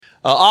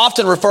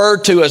Often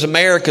referred to as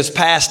America's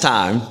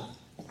pastime,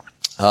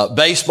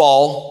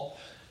 baseball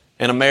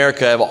and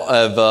America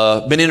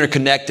have been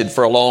interconnected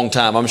for a long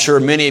time. I'm sure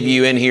many of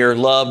you in here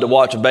love to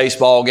watch a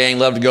baseball game,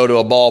 love to go to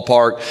a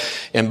ballpark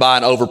and buy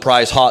an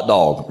overpriced hot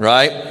dog,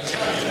 right?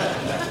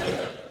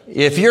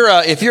 If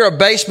you're a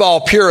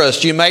baseball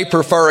purist, you may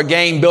prefer a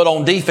game built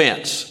on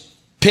defense,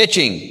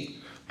 pitching,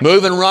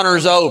 moving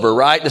runners over,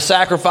 right? The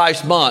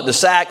sacrifice bunt, the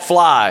sac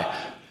fly,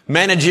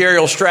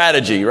 managerial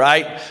strategy,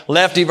 right?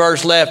 Lefty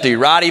versus lefty,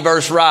 righty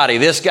versus righty,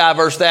 this guy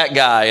versus that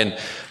guy,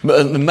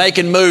 and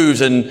making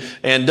moves and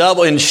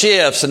doubling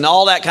shifts and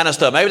all that kind of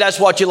stuff. Maybe that's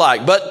what you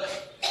like. But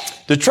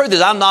the truth is,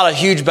 I'm not a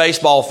huge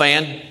baseball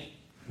fan.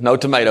 No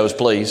tomatoes,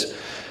 please.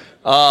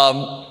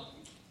 But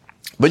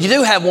you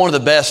do have one of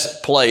the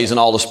best plays in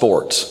all the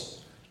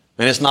sports.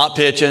 And it's not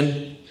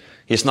pitching.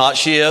 It's not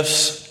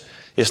shifts.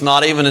 It's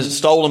not even a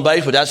stolen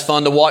base, but that's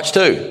fun to watch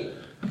too.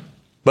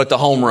 But the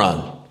home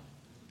run.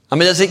 I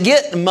mean, does it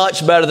get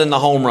much better than the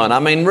home run? I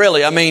mean,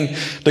 really,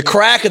 the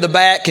crack of the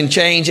bat can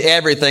change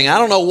everything. I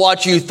don't know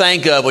what you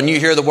think of when you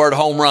hear the word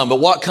home run, but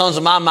what comes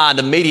to my mind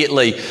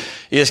immediately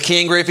is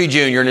Ken Griffey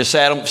Jr. in his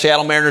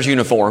Seattle Mariners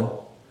uniform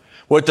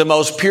with the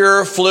most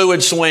pure,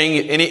 fluid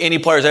swing any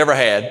player's ever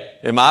had,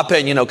 in my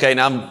opinion. Okay,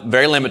 now I'm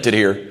very limited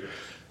here.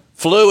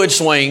 Fluid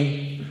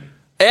swing,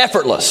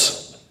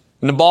 effortless.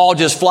 And the ball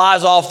just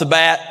flies off the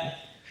bat.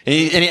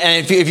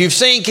 And if you've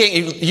seen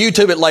Ken,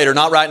 YouTube it later,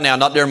 not right now,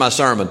 not during my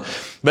sermon.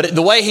 But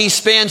the way he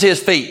spins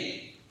his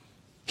feet,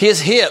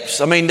 his hips,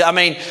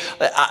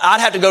 I'd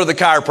have to go to the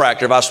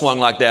chiropractor if I swung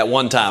like that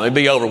one time. It'd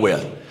be over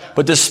with.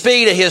 But the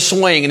speed of his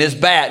swing and his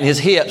bat and his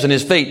hips and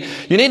his feet,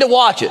 you need to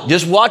watch it.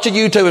 Just watch a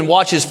YouTube and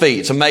watch his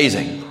feet. It's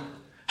amazing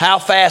how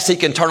fast he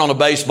can turn on a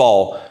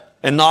baseball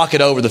and knock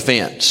it over the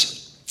fence.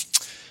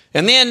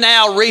 And then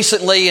now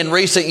recently, in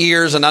recent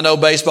years, and I know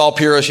baseball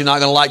purists, you're not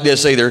going to like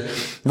this either.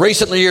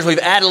 Recent years, we've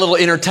added a little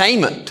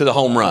entertainment to the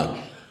home run.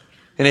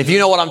 And if you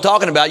know what I'm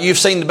talking about, you've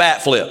seen the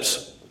bat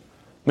flips.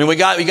 We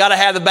got to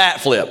have the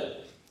bat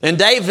flip. And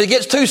Dave, if it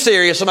gets too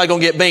serious, somebody's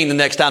going to get beamed the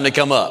next time they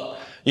come up.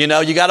 You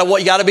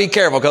got to be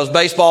careful because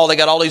baseball, they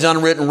got all these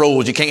unwritten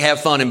rules. You can't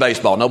have fun in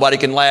baseball. Nobody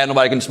can laugh,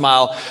 nobody can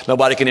smile,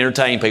 nobody can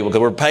entertain people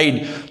because we're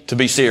paid to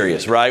be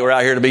serious, right? We're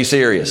out here to be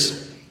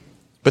serious.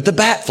 But the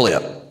bat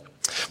flip.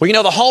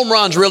 Well, the home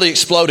runs really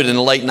exploded in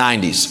the late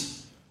 90s.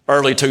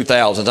 Early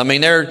 2000s.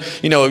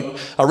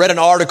 I read an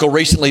article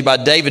recently by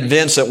David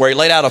Vincent where he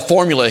laid out a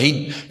formula.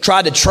 He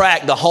tried to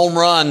track the home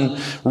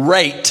run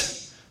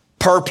rate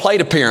per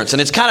plate appearance.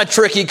 And it's kind of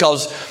tricky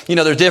because,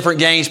 there's different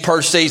games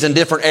per season,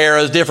 different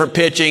eras, different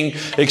pitching,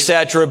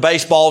 etc.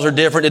 Baseballs are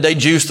different. Did they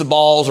juice the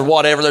balls or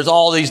whatever? There's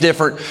all these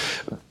different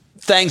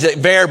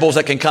variables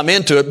that can come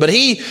into it. But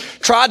he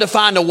tried to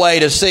find a way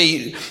to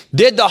see,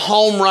 did the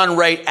home run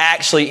rate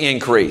actually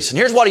increase? And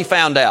here's what he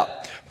found out.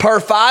 Per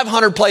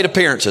 500 plate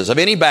appearances of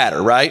any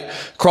batter, right,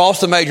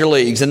 across the major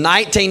leagues, in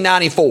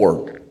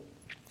 1994,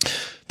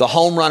 the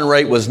home run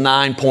rate was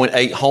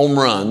 9.8 home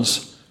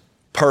runs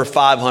per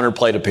 500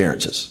 plate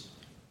appearances.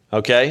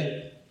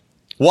 Okay?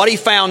 What he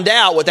found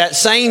out with that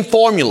same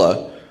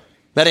formula,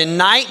 that in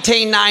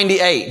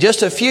 1998,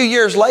 just a few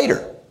years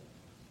later,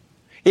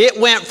 it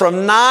went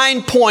from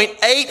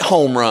 9.8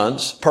 home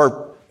runs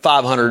per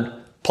 500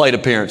 plate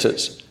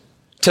appearances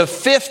to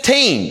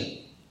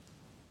 15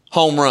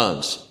 home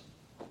runs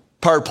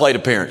per plate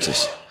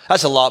appearances.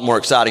 That's a lot more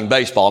exciting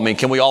baseball.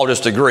 Can we all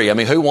just agree?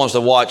 Who wants to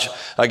watch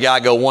a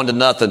guy go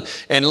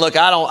 1-0? And look,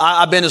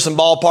 I've been to some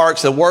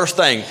ballparks. The worst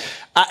thing,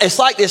 it's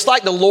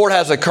like the Lord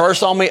has a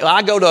curse on me. When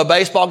I go to a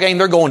baseball game,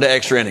 they're going to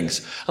extra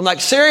innings. I'm like,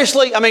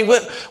 seriously?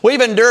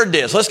 We've endured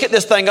this. Let's get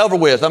this thing over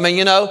with. I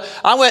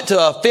went to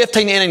a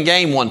 15-inning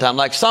game one time.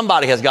 Like,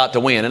 somebody has got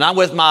to win. And I'm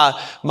with my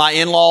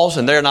in-laws,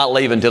 and they're not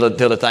leaving till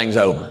the thing's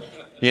over.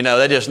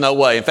 There's just no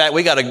way. In fact,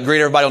 we got to greet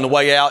everybody on the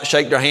way out,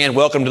 shake their hand,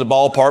 welcome to the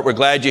ballpark. We're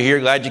glad you're here,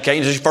 glad you came.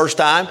 This is your first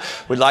time.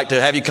 We'd like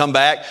to have you come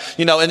back,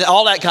 and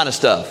all that kind of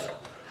stuff.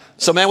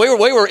 So, man, we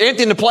were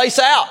emptying the place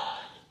out.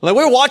 Like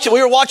we were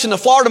watching the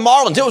Florida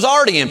Marlins. It was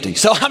already empty.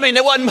 So,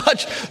 there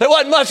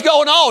wasn't much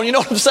going on. You know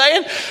what I'm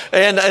saying?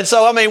 And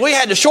so, we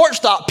had the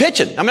shortstop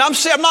pitching. I'm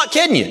not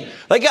kidding you.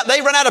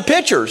 They ran out of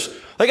pitchers.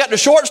 They got the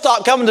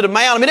shortstop coming to the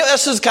mound.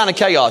 This is the kind of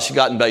chaos you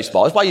got in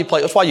baseball.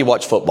 That's why you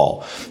watch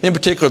football. In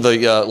particular,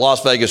 the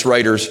Las Vegas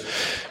Raiders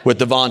with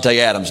Devontae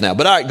Adams now.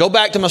 But all right, go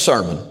back to my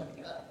sermon.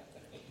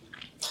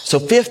 So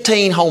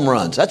 15 home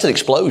runs. That's an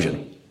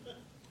explosion.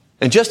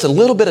 In just a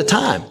little bit of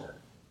time.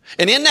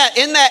 And in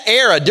that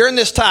era, during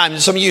this time,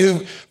 some of you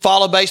who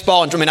follow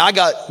baseball, I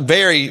got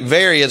very,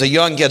 very, as a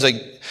young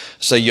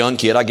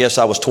kid, I guess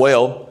I was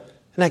 12.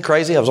 Isn't that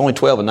crazy? I was only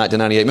 12 in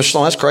 1998. Mr.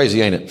 Sloan, that's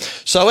crazy, ain't it?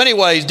 So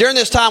anyways, during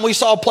this time, we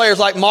saw players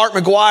like Mark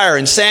McGwire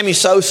and Sammy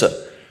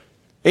Sosa.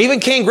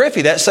 Even Ken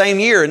Griffey that same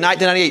year in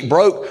 1998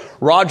 broke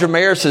Roger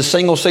Maris's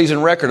single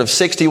season record of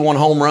 61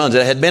 home runs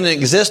that had been in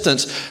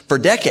existence for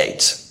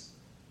decades.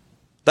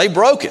 They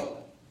broke it.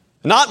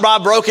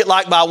 Broke it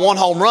like by one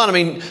home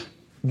run.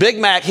 Big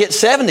Mac hit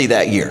 70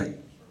 that year.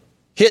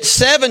 Hit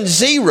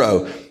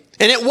 7-0.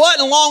 And it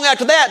wasn't long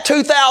after that,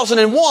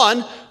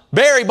 2001,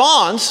 Barry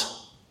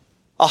Bonds,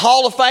 a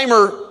Hall of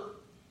Famer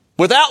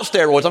without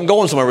steroids. I'm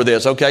going somewhere with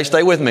this, okay?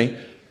 Stay with me.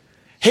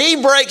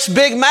 He breaks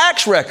Big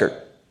Mac's record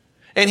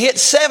and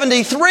hits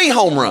 73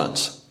 home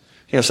runs.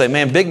 You say,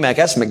 man, Big Mac,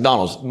 that's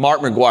McDonald's.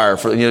 Mark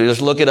McGuire,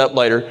 just look it up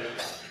later.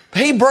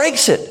 He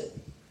breaks it.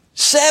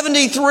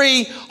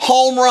 73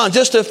 home runs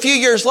just a few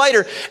years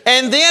later.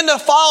 And then to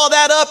follow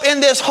that up in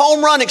this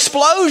home run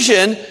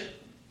explosion,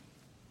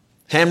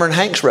 Hammer and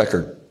Hank's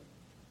record.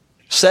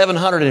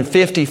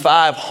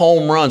 755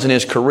 home runs in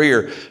his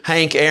career.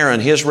 Hank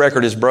Aaron, his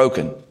record is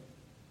broken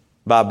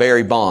by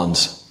Barry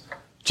Bonds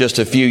just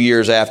a few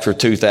years after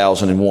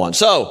 2001.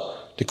 So,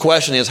 the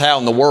question is, how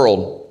in the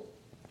world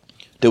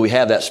do we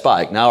have that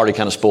spike? Now, I already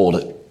kind of spoiled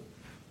it.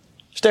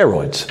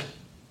 Steroids.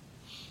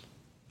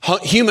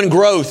 Human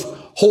growth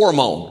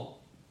hormone.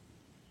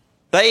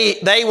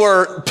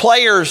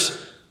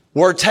 Players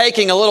were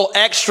taking a little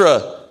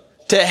extra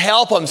to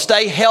help them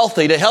stay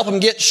healthy, to help them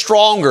get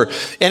stronger.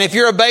 And if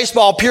you're a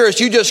baseball purist,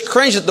 you just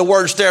cringe at the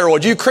word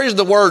steroids. You cringe at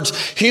the words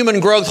human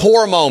growth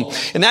hormone.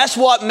 And that's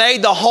what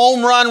made the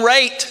home run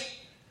rate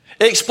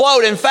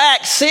explode. In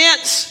fact,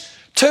 since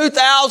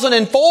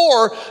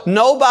 2004,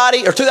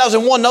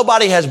 2001,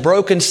 nobody has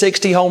broken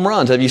 60 home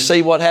runs. Have you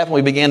seen what happened?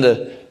 We began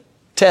to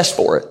test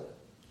for it.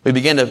 We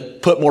began to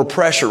put more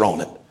pressure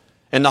on it.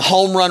 And the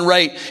home run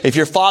rate, if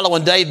you're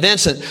following Dave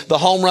Vincent, the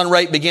home run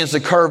rate begins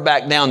to curve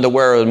back down to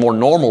where a more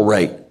normal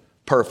rate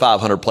per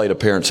 500 plate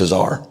appearances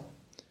are.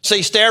 See,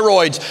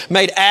 steroids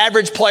made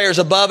average players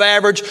above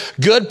average,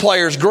 good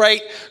players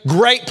great,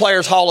 great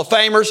players Hall of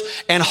Famers,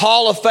 and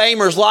Hall of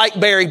Famers like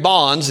Barry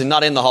Bonds, and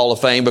not in the Hall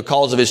of Fame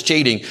because of his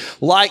cheating,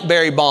 like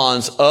Barry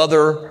Bonds,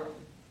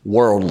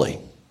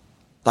 otherworldly.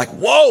 Like,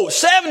 whoa,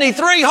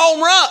 73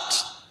 home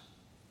runs!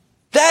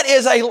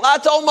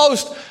 That's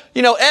almost,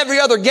 every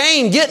other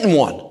game getting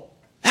one.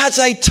 That's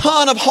a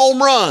ton of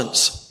home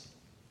runs.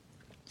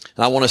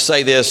 And I want to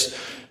say this,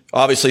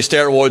 obviously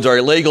steroids are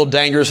illegal,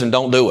 dangerous, and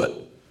don't do it.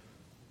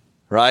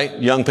 Right?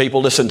 Young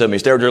people, listen to me.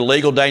 Steroids are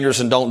illegal, dangerous,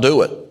 and don't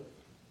do it.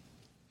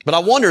 But I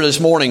wonder this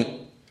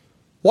morning,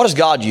 what does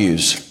God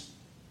use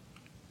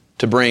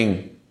to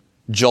bring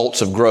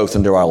jolts of growth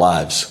into our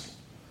lives?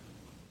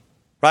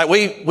 Right?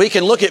 We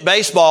can look at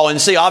baseball and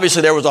see,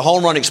 obviously there was a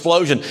home run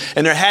explosion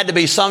and there had to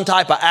be some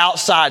type of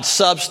outside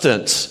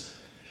substance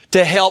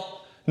to help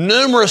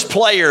numerous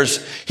players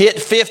hit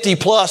 50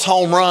 plus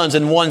home runs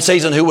in one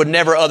season who would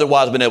never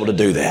otherwise have been able to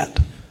do that.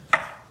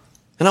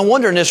 And I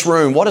wonder in this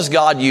room, what does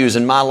God use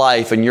in my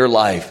life and your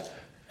life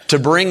to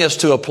bring us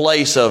to a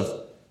place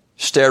of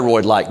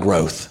steroid-like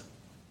growth?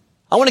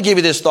 I want to give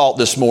you this thought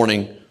this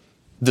morning,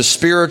 the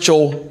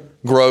spiritual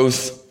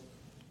growth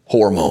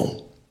hormone.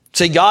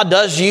 See, God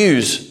does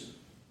use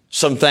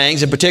some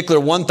things, in particular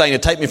one thing to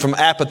take me from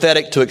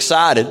apathetic to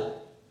excited,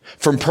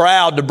 from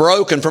proud to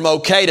broken, from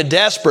okay to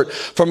desperate,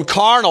 from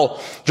carnal,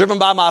 driven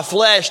by my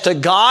flesh, to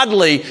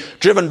godly,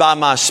 driven by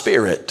my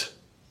spirit,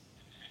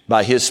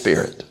 by His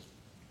Spirit.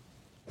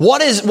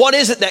 What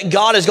is it that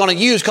God is going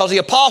to use? Because the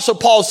Apostle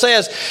Paul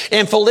says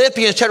in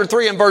Philippians chapter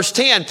 3 and verse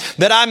 10,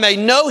 that I may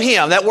know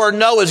Him. That word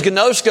know is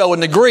gnosko in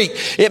the Greek.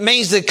 It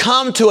means to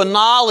come to a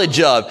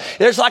knowledge of.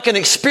 There's like an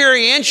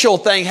experiential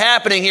thing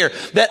happening here.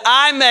 That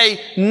I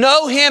may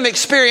know Him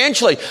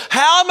experientially.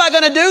 How am I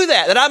going to do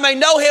that? That I may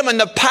know Him in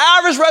the power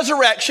of His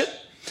resurrection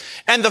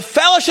and the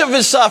fellowship of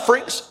His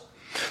sufferings,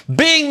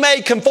 being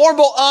made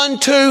conformable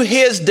unto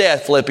His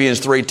death,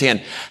 Philippians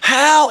 3:10.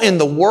 How in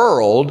the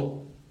world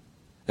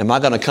am I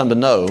going to come to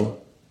know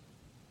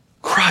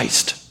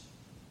Christ?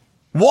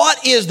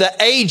 What is the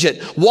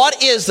agent?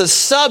 What is the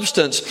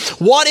substance?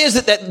 What is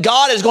it that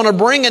God is going to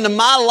bring into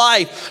my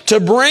life to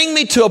bring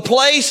me to a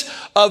place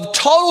of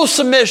total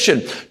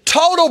submission,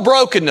 total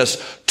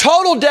brokenness,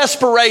 total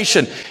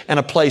desperation, and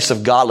a place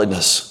of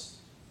godliness?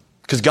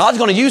 Because God's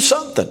going to use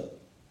something.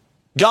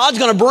 God's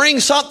going to bring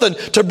something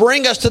to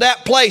bring us to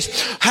that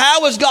place.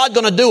 How is God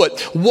going to do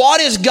it? What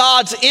is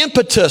God's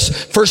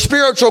impetus for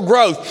spiritual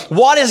growth?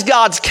 What is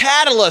God's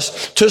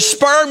catalyst to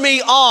spur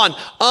me on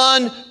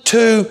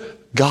unto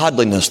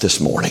godliness this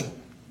morning?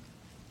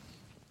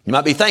 You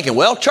might be thinking,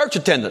 well, church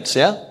attendance,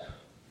 yeah?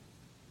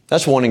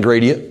 That's one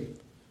ingredient.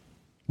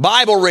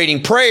 Bible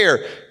reading,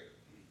 prayer,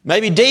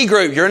 maybe D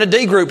group. You're in a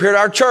D group here at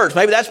our church.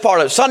 Maybe that's part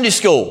of it. Sunday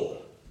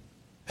school.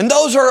 And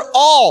those are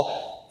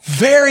all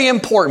very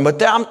important,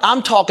 but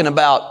I'm talking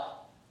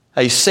about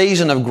a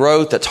season of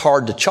growth that's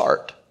hard to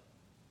chart.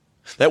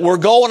 That we're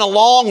going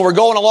along,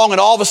 and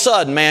all of a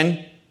sudden,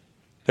 man,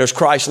 there's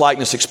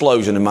Christ-likeness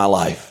explosion in my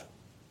life.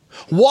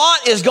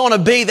 What is going to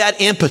be that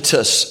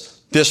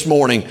impetus this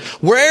morning?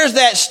 Where's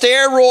that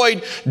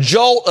steroid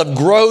jolt of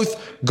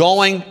growth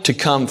going to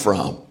come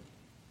from?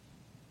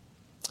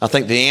 I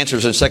think the answer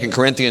is in 2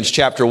 Corinthians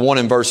chapter 1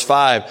 and verse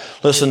 5.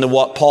 Listen to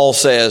what Paul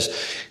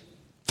says.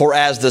 For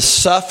as the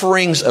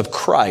sufferings of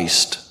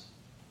Christ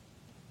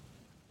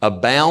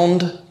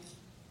abound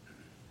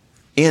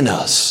in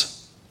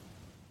us.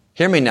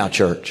 Hear me now,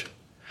 church.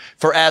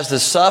 For as the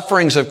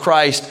sufferings of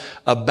Christ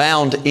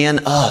abound in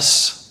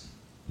us.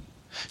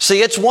 See,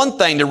 it's one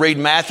thing to read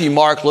Matthew,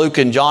 Mark, Luke,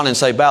 and John and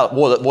say,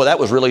 boy, that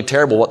was really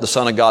terrible what the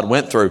Son of God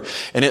went through.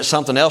 And it's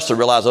something else to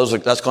realize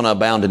that's going to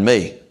abound in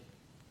me.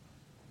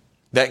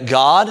 That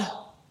God,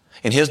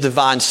 in His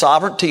divine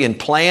sovereignty and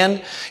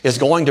plan, is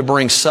going to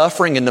bring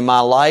suffering into my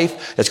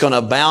life. It's going to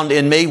abound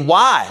in me.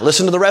 Why?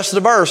 Listen to the rest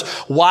of the verse.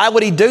 Why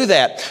would He do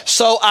that?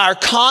 So our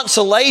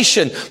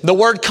consolation, the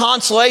word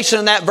consolation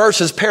in that verse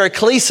is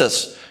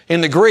paraklesis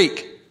in the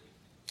Greek.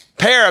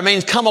 Para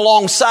means come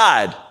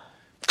alongside.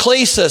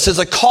 Klesis is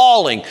a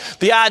calling.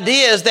 The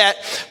idea is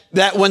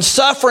that when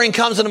suffering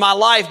comes into my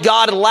life,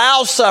 God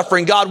allows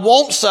suffering. God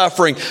wants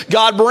suffering.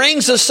 God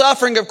brings the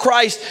suffering of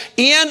Christ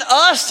in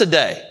us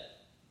today.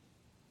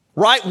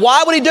 Right?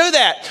 Why would He do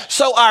that?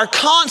 So our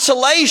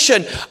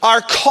consolation, our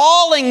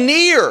calling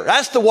near,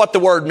 that's what the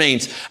word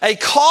means. A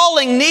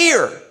calling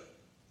near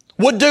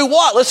would do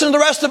what? Listen to the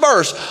rest of the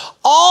verse.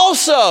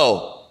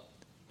 Also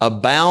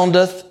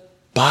aboundeth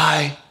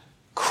by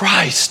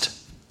Christ.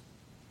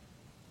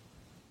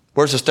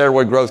 Where's the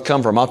steroid growth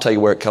come from? I'll tell you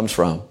where it comes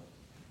from.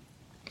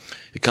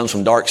 It comes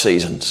from dark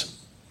seasons.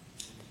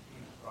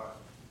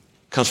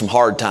 It comes from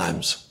hard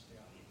times.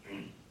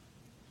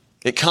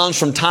 It comes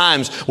from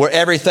times where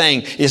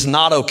everything is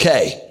not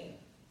okay.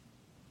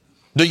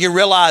 Do you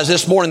realize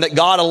this morning that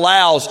God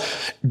allows,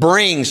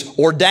 brings,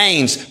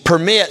 ordains,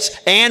 permits,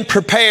 and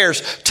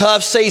prepares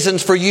tough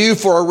seasons for you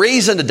for a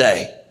reason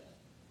today?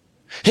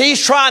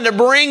 He's trying to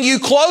bring you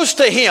close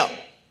to Him.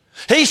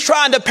 He's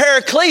trying to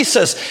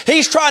paraklesis.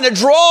 He's trying to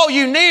draw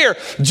you near.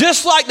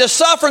 Just like the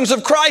sufferings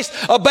of Christ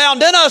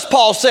abound in us,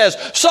 Paul says,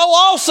 so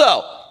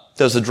also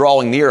does the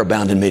drawing near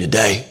abound in me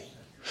today.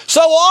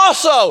 So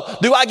also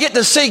do I get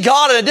to see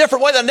God in a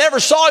different way than I never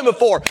saw Him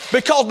before,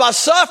 because my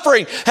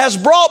suffering has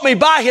brought me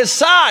by His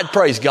side,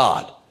 praise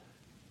God.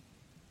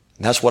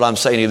 And that's what I'm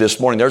saying to you this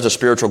morning. There's a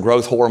spiritual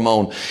growth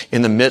hormone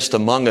in the midst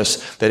among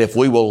us that if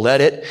we will let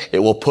it, it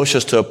will push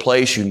us to a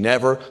place you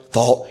never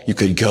thought you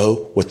could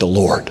go with the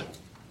Lord.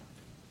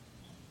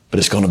 But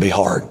it's going to be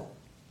hard.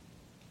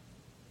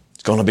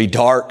 It's going to be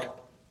dark.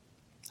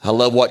 I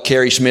love what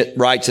Kerry Schmidt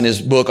writes in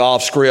his book,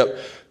 Off Script.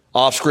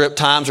 Off script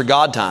times are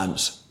God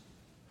times.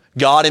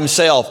 God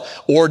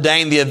Himself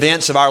ordained the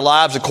events of our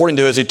lives according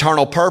to His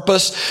eternal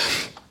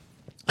purpose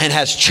and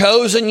has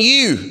chosen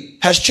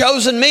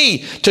me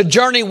to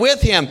journey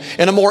with Him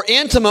in a more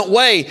intimate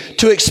way,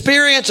 to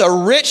experience a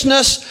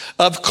richness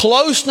of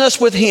closeness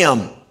with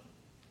Him,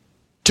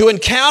 to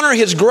encounter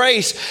His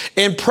grace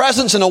and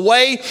presence in a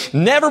way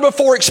never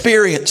before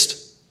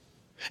experienced,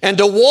 and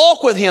to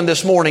walk with Him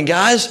this morning,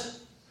 guys,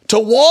 to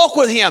walk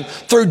with Him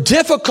through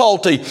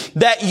difficulty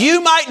that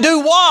you might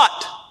do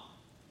what?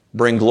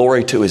 Bring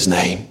glory to His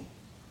name.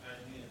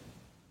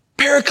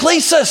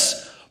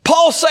 Paraklesis.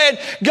 Paul said,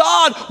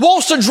 God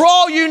wants to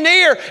draw you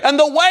near, and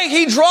the way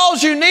He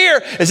draws you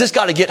near is it's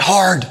got to get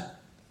hard.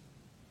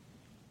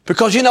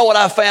 Because you know what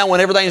I found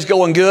when everything's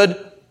going good?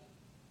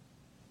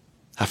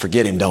 I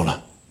forget Him, don't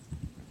I?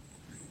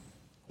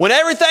 When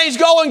everything's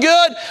going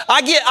good,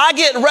 I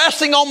get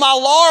resting on my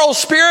laurels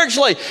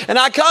spiritually, and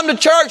I come to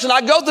church and I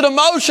go through the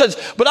motions.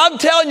 But I'm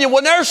telling you,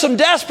 when there's some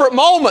desperate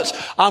moments,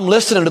 I'm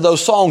listening to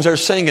those songs they're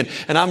singing,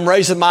 and I'm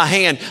raising my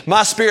hand.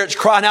 My spirit's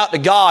crying out to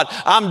God.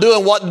 I'm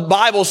doing what the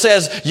Bible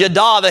says,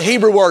 Yadah, the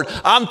Hebrew word.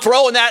 I'm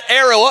throwing that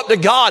arrow up to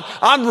God.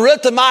 I'm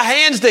lifting my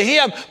hands to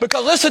Him,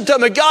 because listen to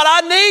me, God,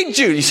 I need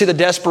You. You see the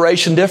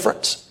desperation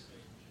difference?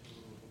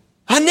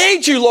 I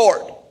need You,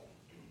 Lord.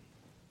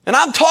 And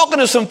I'm talking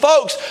to some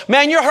folks,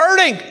 man, you're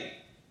hurting.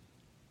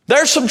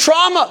 There's some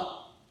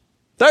trauma.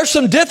 There's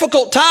some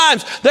difficult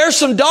times. There's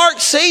some dark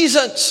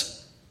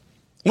seasons.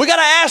 We got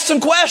to ask some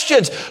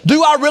questions.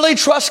 Do I really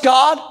trust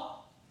God?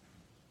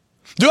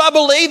 Do I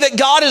believe that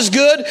God is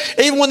good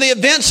even when the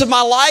events of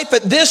my life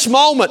at this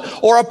moment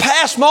or a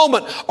past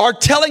moment are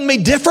telling me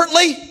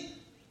differently?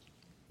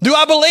 Do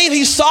I believe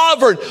He's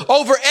sovereign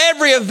over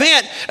every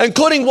event,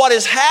 including what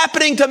is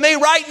happening to me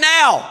right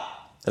now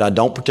that I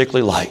don't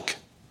particularly like?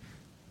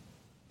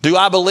 Do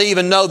I believe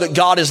and know that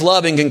God is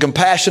loving and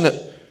compassionate?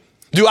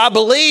 Do I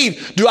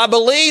believe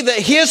that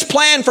His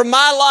plan for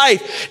my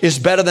life is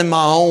better than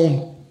my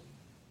own?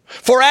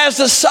 For as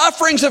the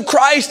sufferings of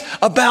Christ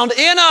abound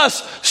in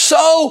us,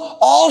 so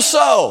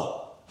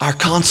also our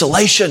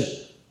consolation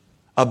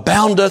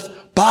aboundeth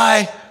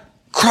by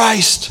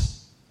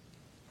Christ.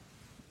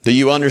 Do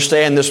you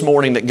understand this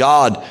morning that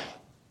God,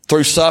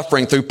 through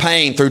suffering, through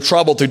pain, through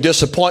trouble, through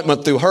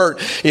disappointment, through hurt,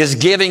 is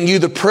giving you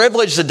the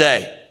privilege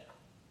today?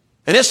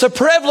 And it's a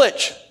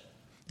privilege,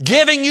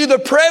 giving you the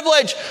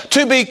privilege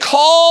to be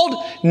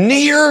called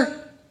near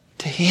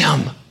to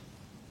Him.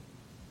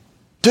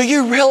 Do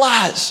you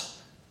realize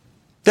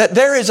that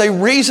there is a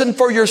reason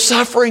for your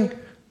suffering?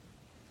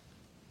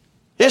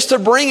 It's to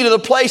bring you to the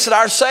place that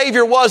our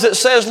Savior was, that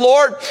says,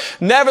 Lord,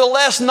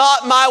 nevertheless,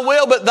 not my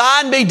will, but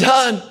Thine be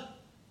done.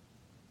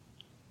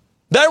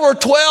 There were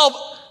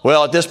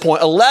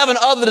 11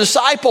 other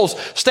disciples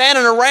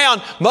standing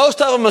around,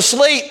 most of them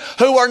asleep,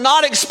 who were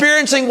not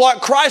experiencing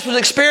what Christ was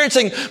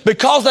experiencing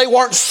because they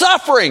weren't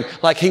suffering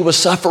like He was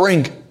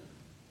suffering.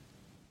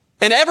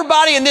 And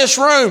everybody in this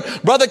room,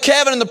 Brother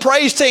Kevin and the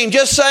praise team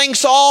just sang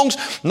songs.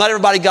 Not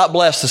everybody got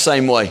blessed the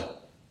same way.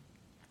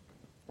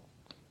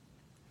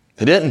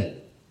 They didn't.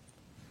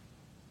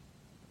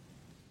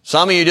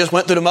 Some of you just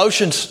went through the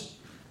motions.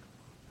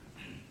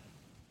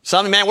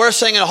 Some of you, man, we're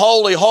singing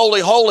holy,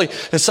 holy, holy.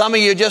 And some of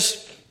you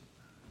just,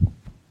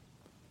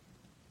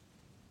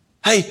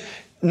 hey,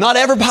 not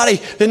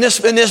everybody in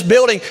this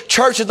building,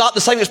 church is not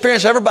the same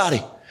experience for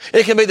everybody.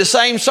 It can be the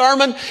same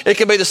sermon. It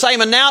can be the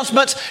same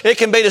announcements. It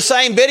can be the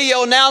same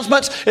video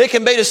announcements. It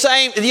can be the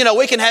same,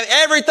 we can have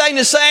everything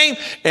the same,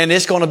 and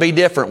it's going to be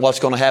different what's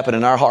going to happen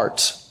in our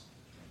hearts.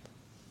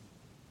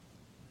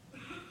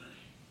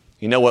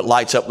 You know what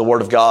lights up the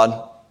Word of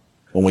God?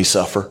 When we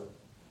suffer.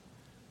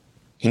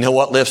 You know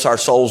what lifts our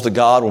souls to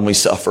God? When we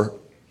suffer.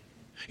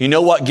 You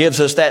know what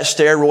gives us that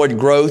steroid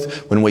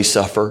growth? When we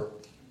suffer.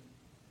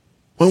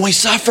 When we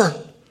suffer.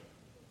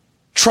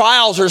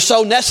 Trials are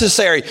so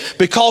necessary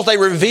because they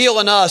reveal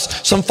in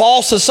us some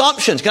false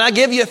assumptions. Can I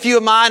give you a few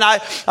of mine?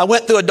 I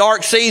went through a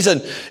dark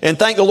season, and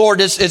thank the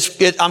Lord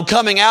I'm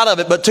coming out of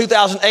it. But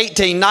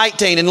 2018,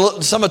 19,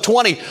 and some of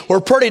 20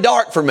 were pretty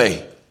dark for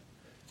me.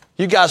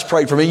 You guys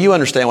prayed for me. You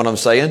understand what I'm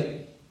saying.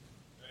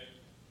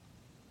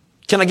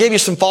 Can I give you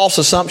some false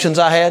assumptions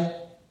I had?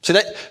 See,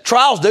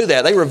 trials do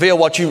that. They reveal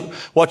what you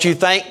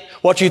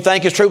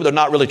think is true, but they're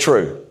not really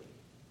true.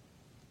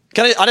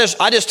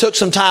 I just took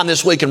some time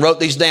this week and wrote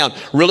these down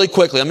really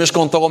quickly. I'm just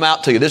going to throw them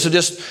out to you. This is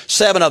just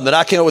 7 of them that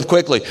I came up with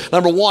quickly.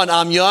 Number 1,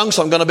 I'm young,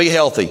 so I'm going to be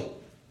healthy.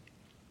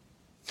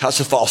 That's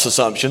a false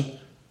assumption.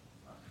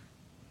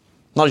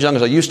 Not as young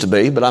as I used to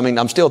be, but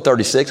I'm still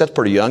 36. That's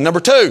pretty young.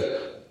 Number 2,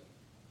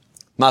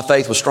 my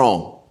faith was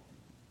strong.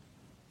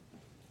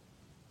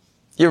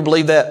 You ever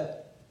believe that?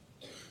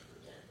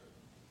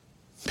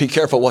 Be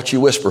careful what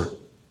you whisper.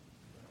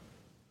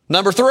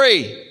 Number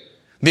 3,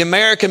 the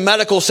American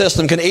medical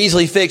system can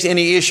easily fix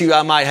any issue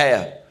I might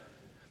have.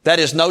 That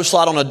is no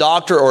slight on a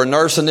doctor or a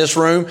nurse in this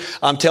room.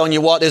 I'm telling you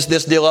what,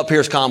 this deal up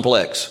here is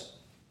complex.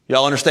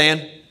 Y'all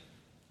understand?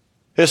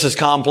 This is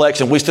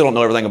complex and we still don't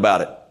know everything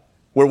about it.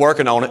 We're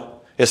working on it.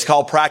 It's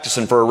called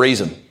practicing for a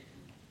reason.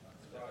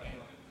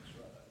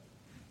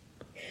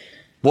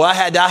 Well, I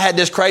had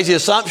this crazy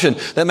assumption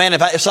that, man,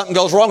 if something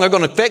goes wrong, they're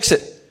going to fix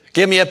it.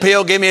 Give me a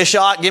pill, give me a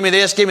shot, give me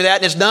this, give me that,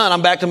 and it's done.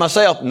 I'm back to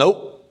myself.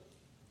 Nope.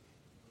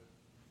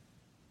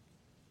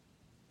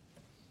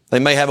 They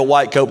may have a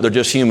white coat, but they're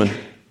just human.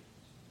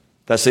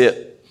 That's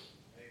it.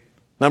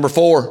 Number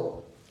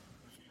 4,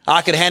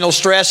 I can handle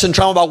stress and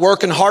trauma by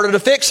working harder to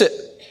fix it.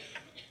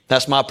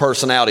 That's my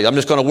personality. I'm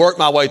just going to work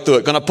my way through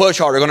it, going to push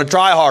harder, going to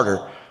try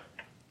harder.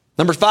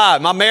 Number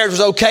 5, my marriage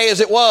was okay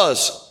as it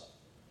was.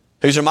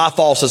 These are my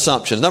false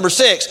assumptions. Number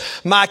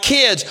 6, my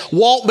kids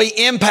won't be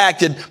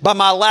impacted by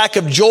my lack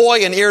of joy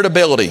and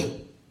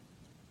irritability.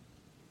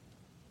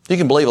 You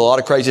can believe a lot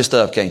of crazy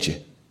stuff, can't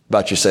you,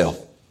 about yourself?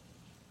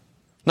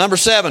 Number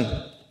 7,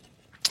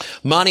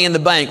 money in the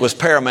bank was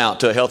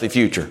paramount to a healthy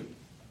future.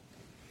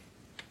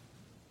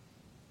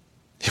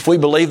 If we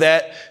believe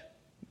that,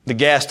 the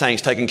gas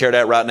tank's taking care of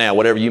that right now,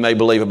 whatever you may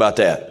believe about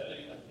that.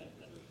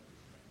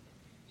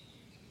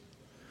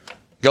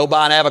 Go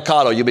buy an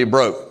avocado, you'll be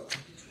broke.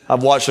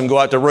 I've watched them go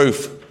out the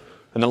roof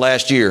in the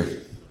last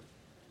year.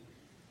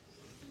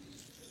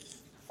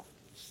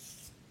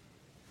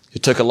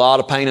 It took a lot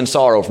of pain and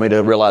sorrow for me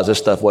to realize this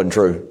stuff wasn't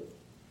true.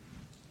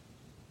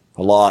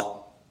 A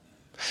lot.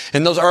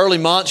 In those early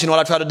months, you know what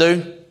I tried to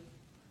do?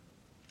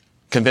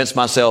 Convince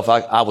myself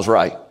I was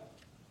right.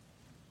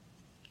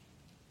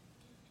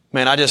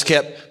 Man, I just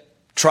kept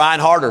trying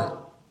harder.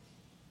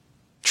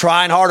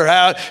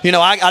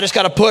 I just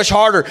got to push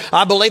harder.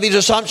 I believe these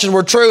assumptions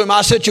were true in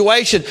my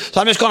situation. So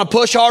I'm just going to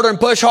push harder and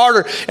push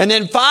harder. And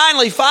then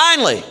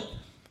finally,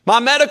 my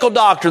medical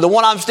doctor, the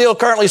one I'm still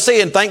currently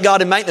seeing, thank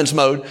God in maintenance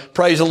mode,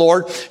 praise the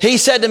Lord. He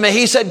said to me,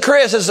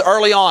 Chris, this is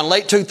early on,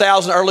 late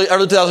 2000, early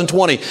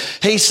 2020.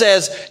 He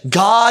says,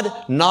 God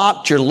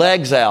knocked your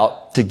legs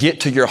out to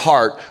get to your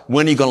heart.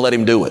 When are you going to let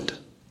him do it?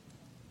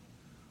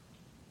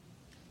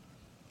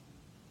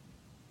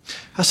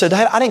 I said,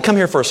 I didn't come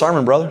here for a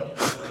sermon, brother.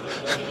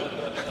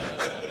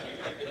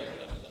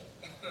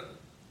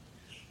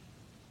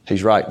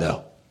 He's right,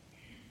 though.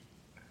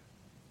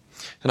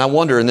 And I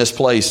wonder in this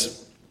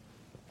place,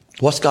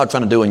 what's God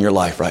trying to do in your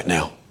life right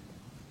now?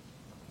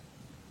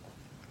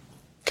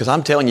 Because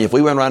I'm telling you, if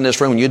we went around this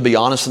room and you'd be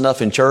honest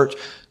enough in church,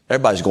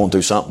 everybody's going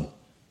through something.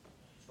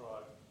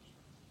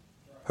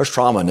 There's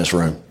trauma in this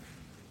room.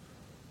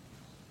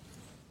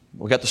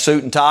 We got the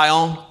suit and tie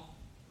on.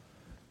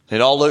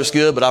 It all looks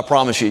good, but I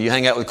promise you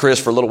hang out with Chris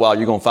for a little while,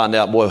 you're going to find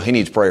out, boy, he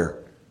needs prayer.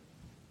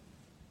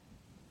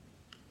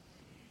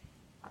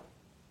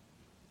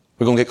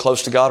 We're going to get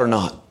close to God or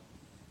not?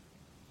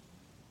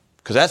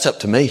 Because that's up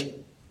to me.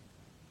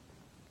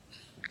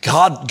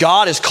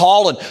 God is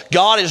calling.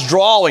 God is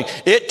drawing.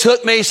 It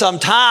took me some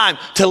time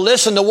to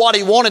listen to what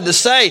he wanted to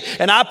say,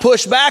 and I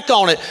pushed back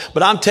on it.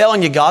 But I'm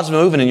telling you, God's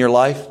moving in your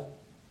life.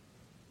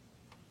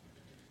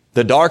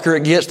 The darker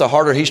it gets, the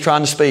harder he's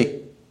trying to speak.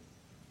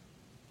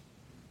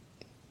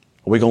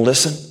 Are we going to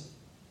listen?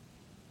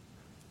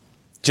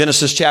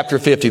 Genesis chapter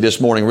 50 this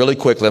morning, really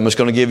quickly. I'm just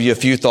going to give you a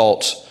few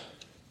thoughts.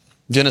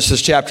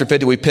 Genesis chapter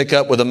 50, we pick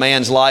up with a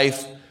man's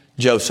life,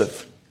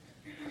 Joseph.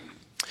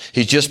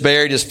 He's just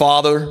buried his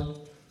father,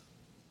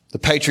 the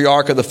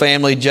patriarch of the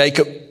family,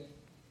 Jacob. And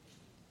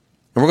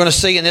we're going to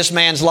see in this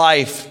man's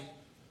life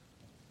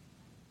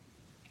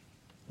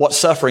what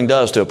suffering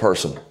does to a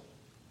person.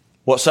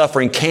 What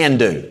suffering can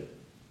do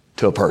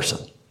to a person.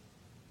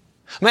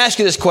 Let me ask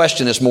you this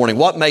question this morning.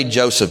 What made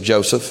Joseph,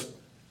 Joseph?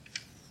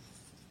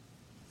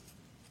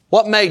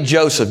 What made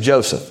Joseph,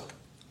 Joseph?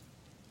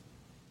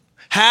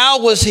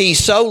 How was he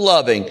so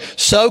loving,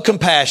 so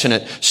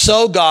compassionate,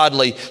 so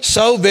godly,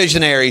 so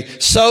visionary,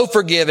 so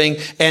forgiving,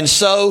 and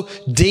so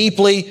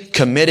deeply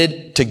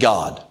committed to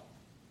God?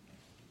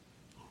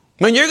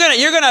 I mean, you're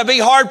gonna be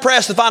hard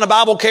pressed to find a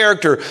Bible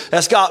character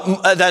that's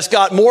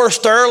got more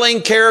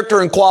sterling character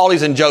and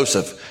qualities than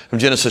Joseph from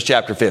Genesis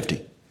chapter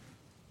 50.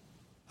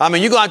 I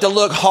mean, you're going to have to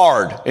look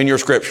hard in your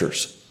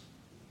scriptures.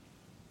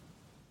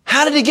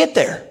 How did he get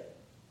there?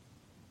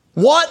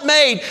 What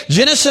made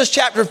Genesis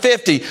chapter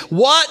 50,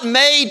 what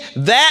made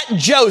that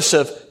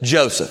Joseph,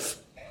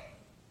 Joseph?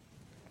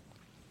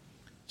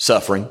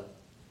 Suffering.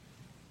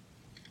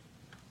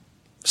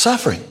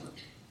 Suffering.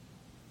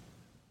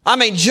 I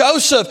mean,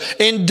 Joseph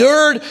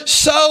endured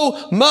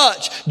so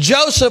much.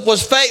 Joseph Joseph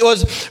was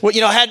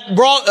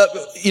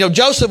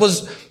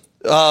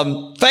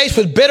faced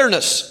with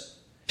bitterness.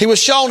 He was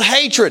shown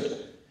hatred.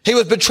 He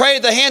was betrayed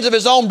at the hands of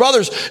his own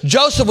brothers.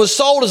 Joseph was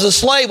sold as a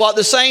slave while at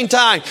the same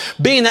time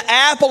being the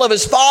apple of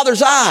his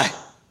father's eye.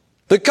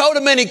 The coat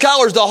of many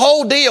colors, the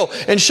whole deal,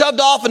 and shoved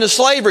off into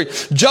slavery.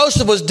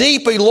 Joseph was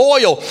deeply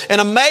loyal and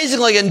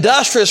amazingly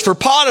industrious for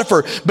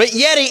Potiphar, but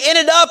yet he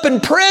ended up in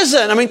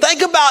prison. I mean,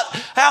 think about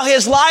how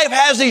his life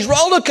has these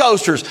roller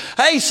coasters.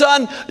 Hey,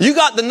 son, you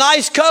got the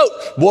nice coat.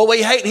 Well,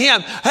 we hate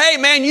him. Hey,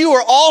 man, you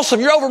are awesome.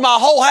 You're over my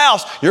whole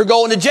house. You're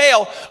going to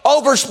jail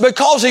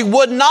because he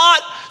would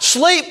not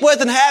sleep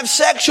with and have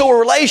sexual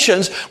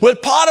relations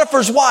with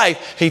Potiphar's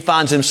wife. He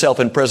finds himself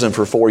in prison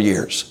for 4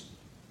 years.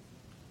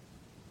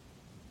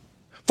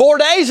 4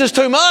 days is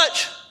too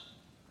much.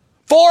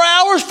 4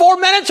 hours, 4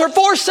 minutes, or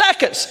 4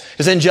 seconds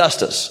is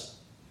injustice.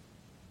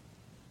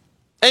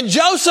 And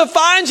Joseph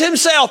finds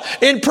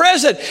himself in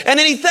prison, and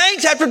then he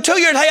thinks after 2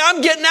 years, hey, I'm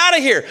getting out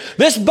of here.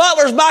 This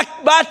butler's my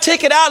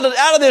ticket out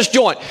of this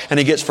joint. And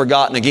he gets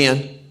forgotten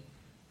again.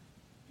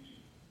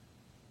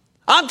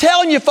 I'm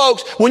telling you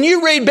folks, when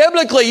you read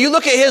biblically, you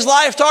look at his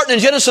life starting in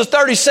Genesis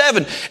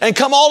 37 and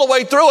come all the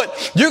way through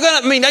it.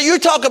 Now you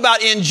talk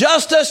about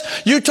injustice.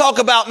 You talk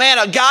about, man,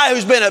 a guy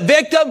who's been a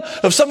victim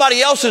of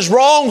somebody else's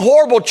wrong,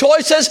 horrible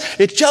choices.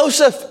 It's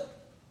Joseph.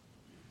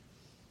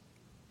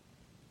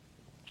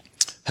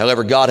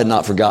 However, God had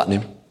not forgotten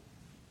him.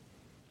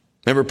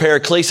 Remember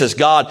Paraclesis,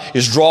 God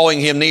is drawing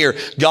him near.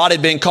 God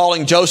had been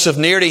calling Joseph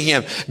near to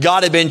him.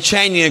 God had been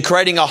changing and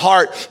creating a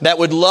heart that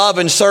would love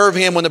and serve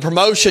him when the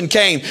promotion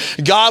came.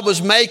 God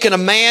was making a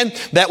man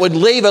that would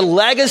leave a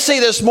legacy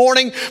this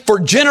morning for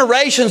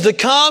generations to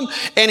come.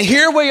 And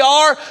here we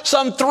are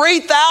some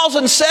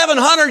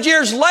 3,700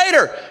 years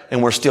later,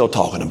 and we're still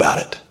talking about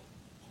it.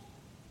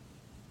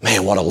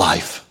 Man, what a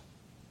life.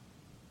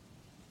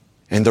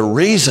 And the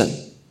reason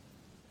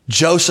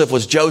Joseph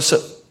was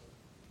Joseph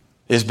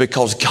is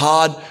because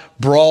God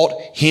brought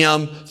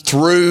him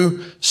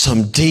through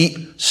some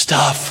deep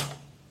stuff,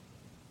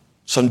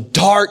 some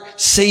dark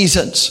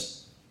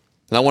seasons.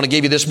 And I want to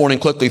give you this morning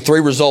quickly 3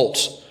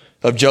 results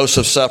of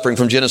Joseph's suffering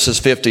from Genesis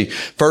 50.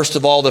 First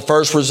of all, the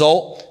first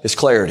result is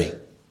clarity.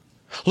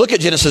 Look at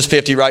Genesis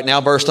 50 right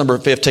now, verse number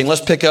 15. Let's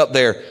pick up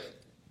there.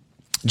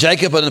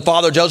 Jacob and the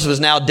father of Joseph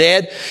is now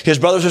dead. His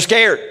brothers are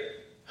scared.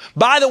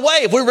 By the way,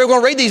 if we're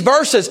going to read these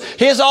verses,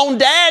 his own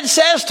dad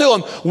says to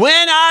him, when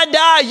I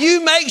die,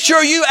 you make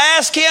sure you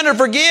ask him to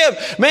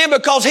forgive. Man,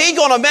 because he's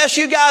going to mess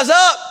you guys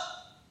up.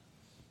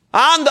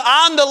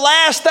 I'm the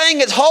last thing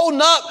that's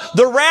holding up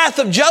the wrath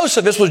of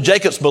Joseph. This was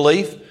Jacob's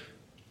belief.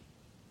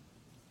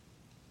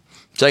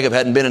 Jacob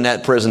hadn't been in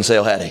that prison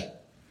cell, had he?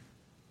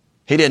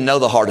 He didn't know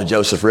the heart of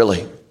Joseph,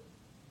 really.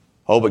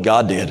 Oh, but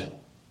God did.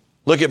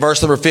 Look at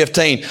verse number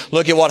 15.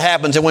 Look at what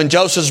happens. And when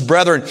Joseph's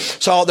brethren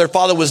saw their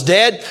father was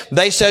dead,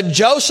 they said,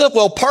 Joseph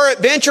will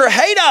peradventure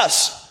hate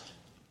us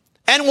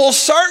and will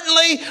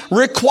certainly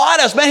requite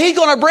us. Man, he's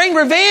going to bring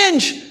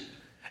revenge.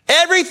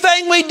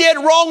 Everything we did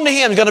wrong to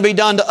him is going to be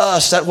done to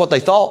us. That's what they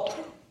thought.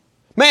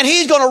 Man,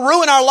 he's going to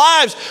ruin our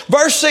lives.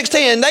 Verse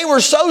 16, and they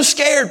were so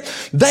scared,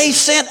 they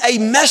sent a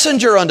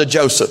messenger unto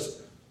Joseph.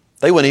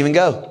 They wouldn't even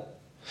go.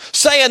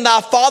 Saying,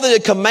 thy father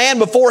did command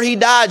before he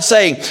died,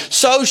 saying,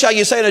 so shall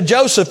you say to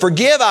Joseph,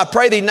 forgive, I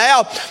pray thee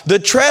now, the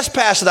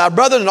trespass of thy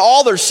brethren and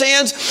all their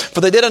sins,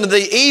 for they did unto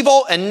thee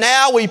evil, and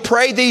now we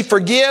pray thee,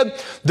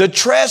 forgive the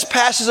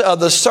trespasses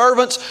of the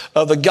servants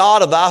of the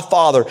God of thy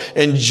father.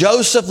 And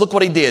Joseph, look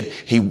what he did.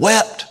 He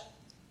wept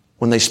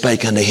when they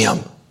spake unto him.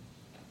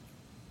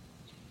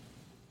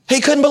 He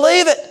couldn't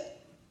believe it.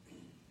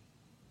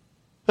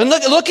 And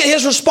look at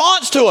his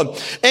response to him.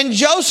 And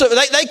Joseph,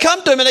 they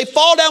come to him and they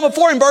fall down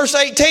before him. Verse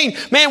 18,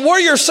 man, we're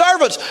your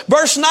servants.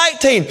 Verse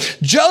 19,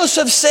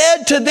 Joseph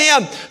said to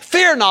them,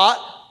 fear not.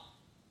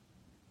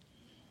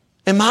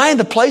 Am I in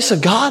the place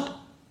of God?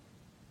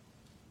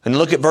 And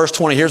look at verse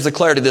 20. Here's the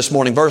clarity this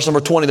morning. Verse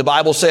number 20, the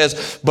Bible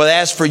says, but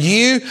as for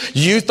you,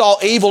 you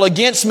thought evil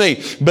against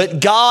me, but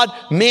God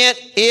meant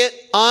it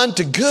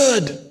unto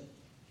good,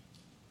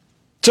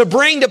 to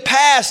bring to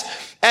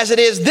pass as it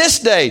is this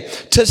day,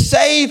 to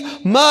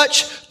save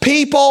much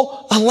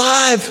people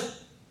alive.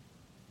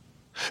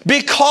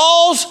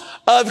 Because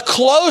of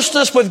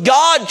closeness with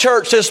God,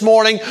 church, this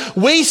morning,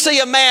 we see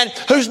a man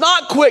who's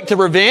not quick to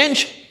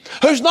revenge,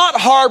 who's not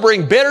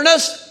harboring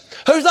bitterness,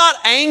 who's not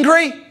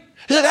angry.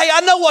 He said, hey, I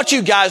know what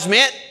you guys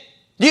meant.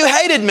 You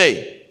hated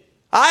me.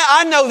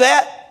 I know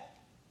that.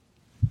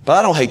 But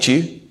I don't hate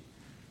you.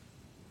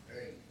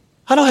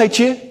 I don't hate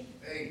you.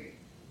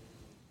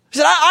 He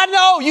said, I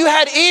know you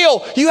had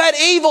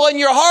evil in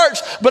your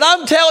hearts, but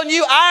I'm telling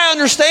you, I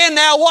understand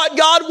now what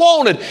God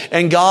wanted.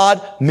 And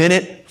God meant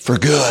it for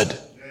good.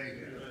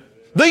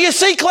 Do you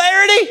see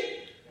clarity?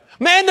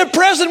 Man, the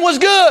prison was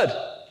good.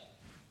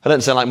 That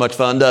doesn't sound like much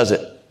fun, does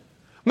it?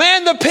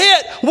 Man, the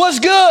pit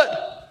was good.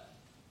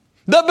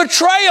 The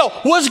betrayal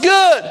was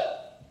good.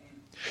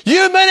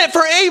 You meant it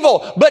for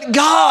evil, but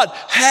God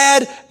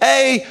had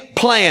a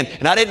plan.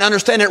 And I didn't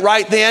understand it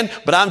right then,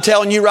 but I'm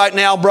telling you right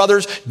now,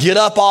 brothers, get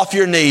up off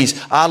your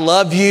knees. I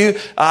love you.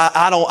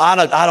 I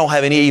don't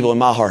have any evil in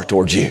my heart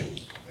towards you.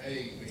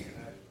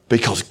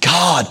 Because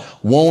God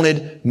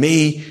wanted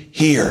me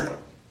here.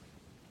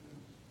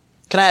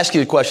 Can I ask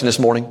you a question this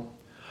morning?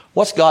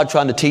 What's God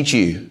trying to teach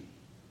you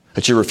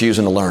that you're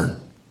refusing to learn?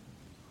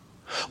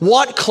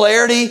 What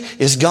clarity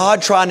is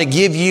God trying to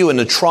give you in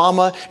a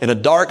trauma, in a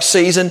dark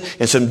season,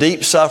 in some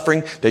deep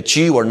suffering that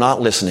you are not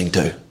listening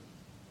to?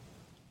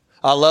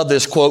 I love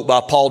this quote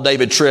by Paul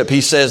David Tripp. He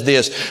says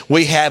this,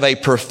 we have a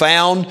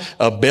profound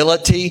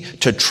ability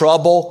to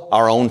trouble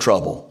our own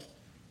trouble.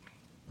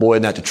 Boy,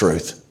 isn't that the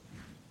truth?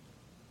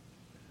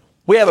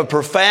 We have a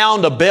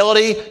profound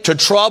ability to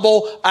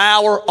trouble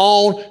our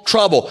own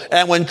trouble.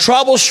 And when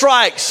trouble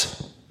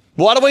strikes,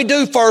 what do we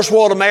do, first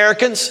world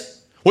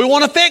Americans? We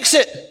want to fix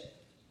it.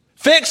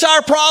 Fix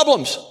our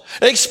problems.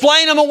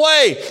 Explain them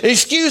away.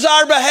 Excuse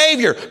our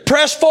behavior.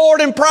 Press forward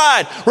in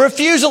pride.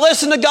 Refuse to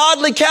listen to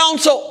godly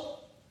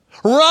counsel.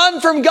 Run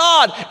from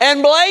God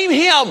and blame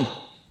Him.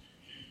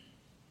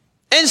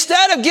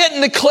 Instead of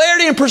getting the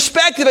clarity and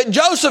perspective that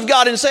Joseph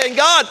got and saying,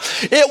 God,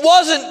 it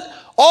wasn't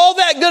all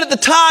that good at the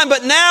time,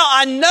 but now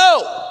I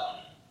know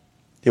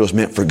it was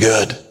meant for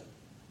good.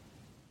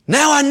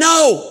 Now I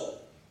know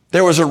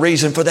there was a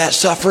reason for that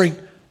suffering.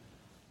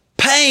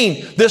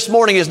 Pain this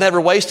morning is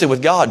never wasted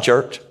with God,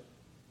 church.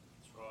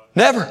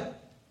 Never.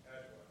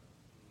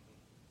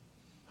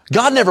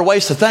 God never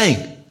wastes a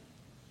thing.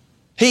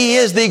 He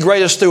is the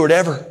greatest steward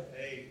ever.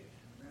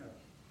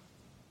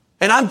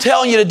 And I'm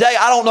telling you today,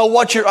 I don't know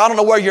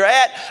where you're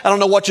at. I don't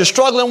know what you're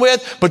struggling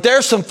with, but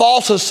there's some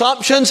false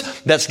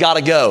assumptions that's got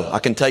to go. I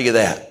can tell you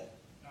that.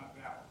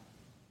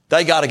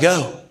 They got to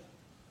go.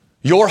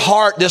 Your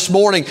heart this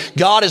morning,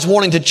 God is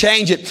wanting to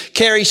change it.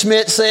 Carrie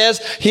Smith says,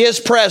 His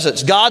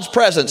presence, God's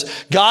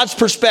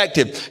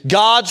perspective,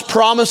 God's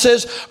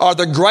promises are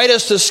the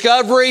greatest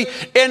discovery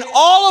in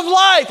all of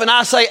life. And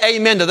I say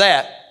amen to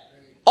that.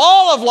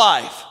 All of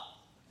life.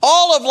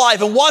 All of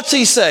life. And what's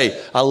He say?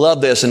 I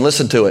love this and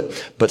listen to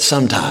it. But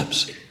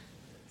sometimes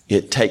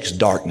it takes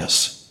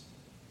darkness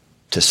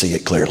to see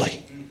it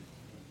clearly.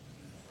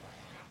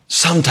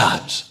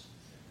 Sometimes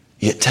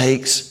it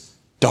takes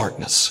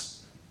darkness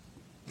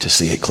to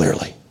see it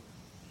clearly.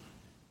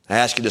 I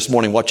ask you this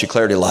morning, what's your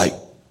clarity like?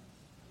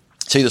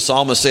 See, the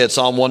psalmist said,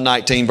 Psalm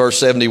 119, verse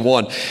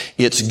 71,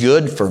 it's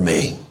good for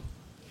me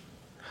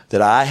that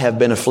I have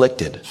been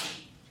afflicted,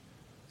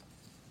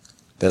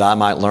 that I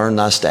might learn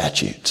thy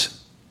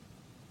statutes.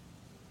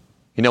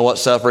 You know what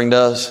suffering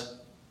does?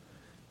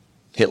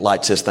 It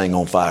lights this thing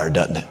on fire,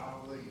 doesn't it?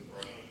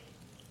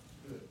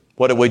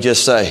 What did we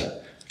just say?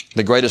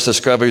 The greatest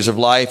discoveries of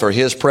life are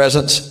His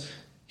presence,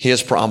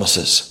 His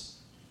promises,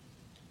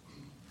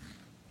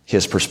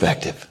 His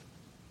perspective.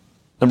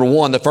 Number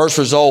one, the first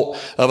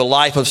result of a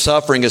life of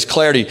suffering is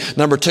clarity.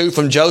 Number two,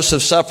 from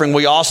Joseph's suffering,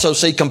 we also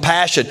see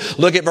compassion.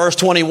 Look at verse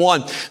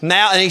 21.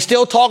 Now, and he's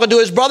still talking to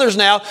his brothers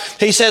now.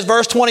 He says,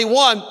 verse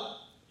 21,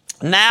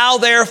 now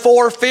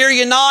therefore fear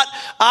ye not,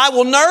 I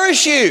will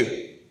nourish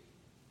you.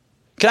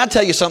 Can I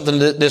tell you something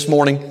this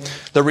morning?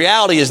 The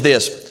reality is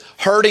this,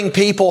 hurting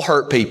people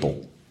hurt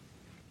people.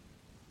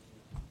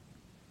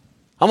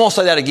 I'm going to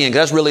say that again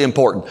because that's really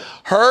important.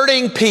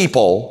 Hurting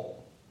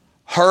people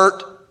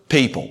hurt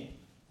people.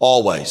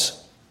 Always.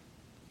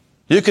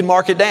 You can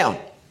mark it down.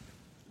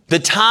 The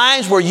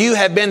times where you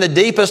have been the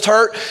deepest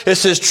hurt,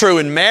 this is true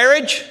in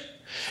marriage.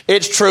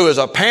 It's true as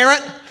a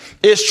parent.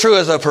 It's true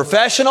as a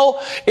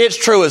professional. It's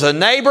true as a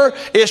neighbor.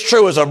 It's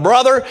true as a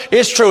brother.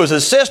 It's true as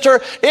a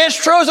sister.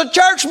 It's true as a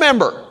church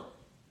member.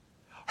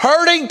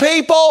 Hurting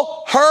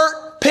people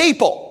hurt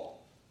people.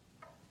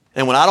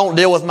 And when I don't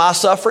deal with my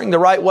suffering the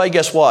right way,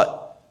 guess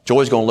what?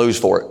 Joy's going to lose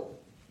for it.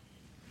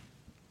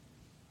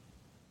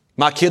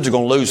 My kids are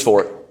going to lose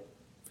for it.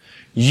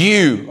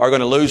 You are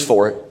going to lose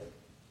for it.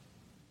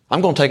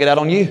 I'm going to take it out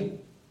on you.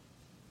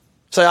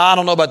 Say, I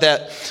don't know about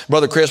that,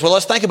 Brother Chris. Well,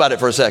 let's think about it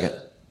for a second.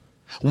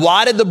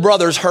 Why did the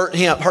brothers hurt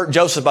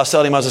Joseph by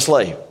selling him as a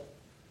slave?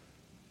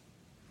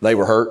 They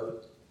were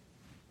hurt.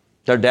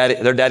 Their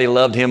daddy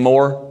loved him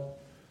more.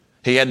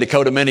 He had the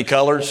coat of many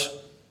colors.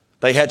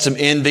 They had some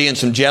envy and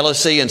some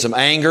jealousy and some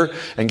anger.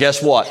 And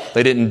guess what?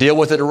 They didn't deal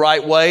with it the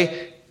right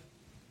way,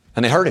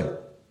 and they hurt him.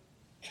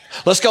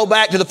 Let's go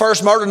back to the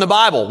first murder in the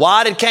Bible.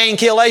 Why did Cain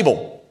kill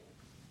Abel?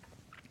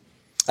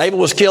 Abel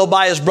was killed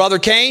by his brother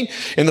Cain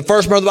in the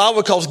first murder of the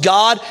Bible because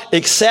God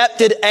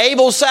accepted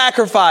Abel's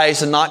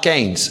sacrifice and not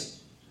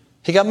Cain's.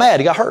 He got mad.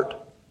 He got hurt.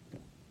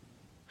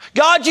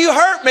 God, you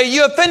hurt me.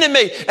 You offended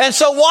me. And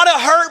so what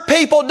do hurt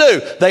people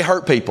do? They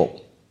hurt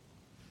people.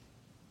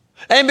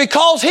 And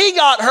because he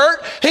got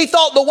hurt, he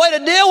thought the way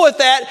to deal with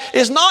that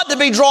is not to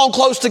be drawn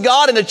close to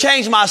God and to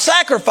change my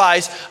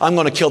sacrifice. I'm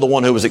going to kill the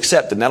one who was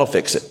accepted, and that'll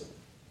fix it.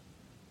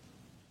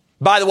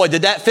 By the way,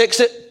 did that fix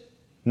it?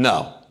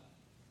 No.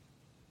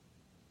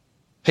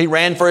 He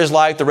ran for his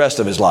life the rest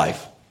of his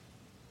life.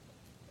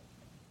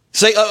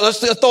 See, let's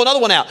throw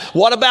another one out.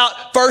 What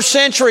about first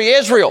century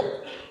Israel?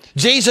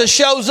 Jesus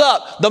shows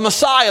up, the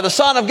Messiah, the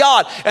Son of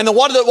God, and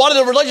what do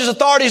the religious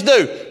authorities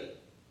do?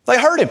 They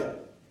hurt him.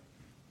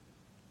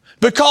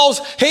 Because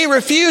he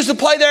refused to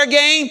play their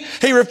game.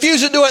 He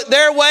refused to do it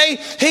their way.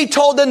 He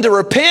told them to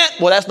repent.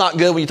 Well, that's not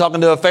good when you're talking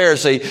to a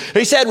Pharisee.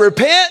 He said,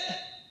 repent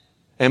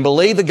and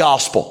believe the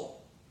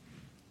gospel.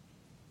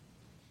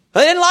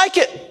 They didn't like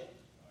it.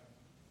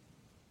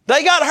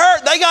 They got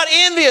hurt. They got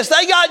envious.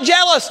 They got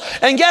jealous.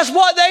 And guess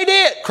what they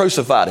did?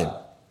 Crucified him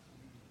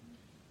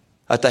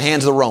at the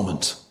hands of the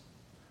Romans.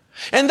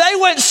 And they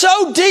went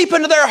so deep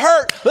into their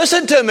hurt.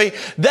 Listen to me.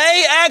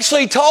 They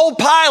actually told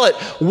Pilate,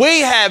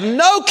 we have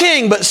no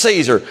king but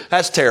Caesar.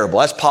 That's terrible.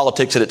 That's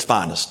politics at its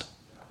finest.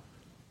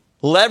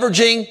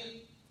 Leveraging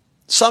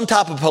some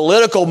type of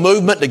political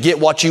movement to get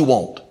what you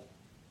want.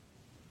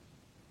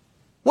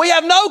 We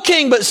have no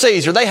king but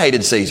Caesar. They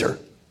hated Caesar,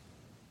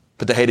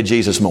 but they hated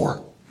Jesus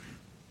more.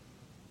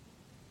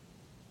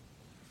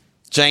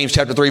 James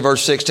chapter 3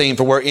 verse 16,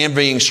 for where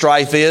envy and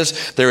strife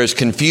is, there is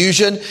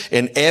confusion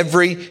in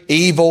every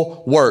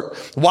evil work.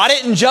 Why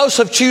didn't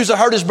Joseph choose to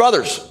hurt his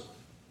brothers?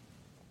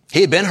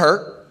 He had been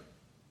hurt.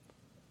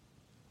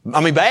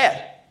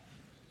 Bad.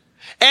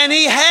 And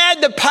he had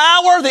the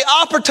power, the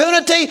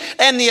opportunity,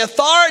 and the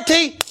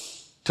authority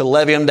to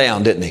levy them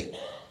down, didn't he?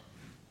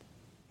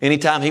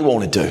 Anytime he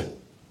wanted to.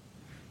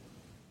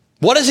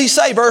 What does he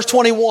say? Verse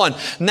 21,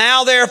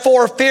 now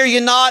therefore fear ye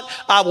not,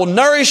 I will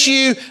nourish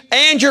you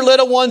and your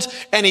little ones.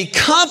 And he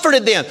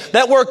comforted them.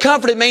 That word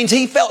comforted means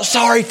he felt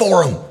sorry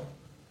for them.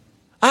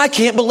 I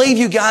can't believe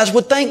you guys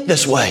would think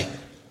this way.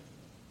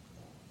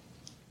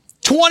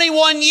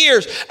 21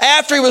 years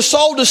after he was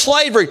sold to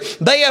slavery,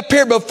 they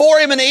appeared before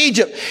him in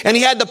Egypt, and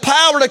he had the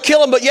power to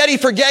kill them, but yet he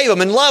forgave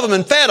them and loved them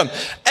and fed them.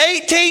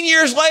 18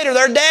 years later,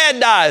 their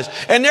dad dies,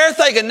 and they're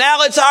thinking,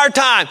 now it's our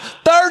time.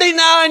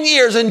 39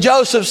 years, and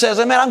Joseph says,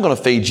 man, I'm going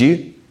to feed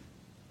you.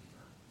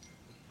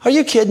 Are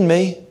you kidding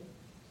me?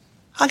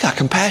 I got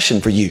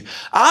compassion for you.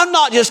 I'm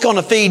not just going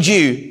to feed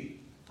you.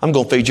 I'm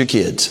going to feed your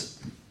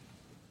kids.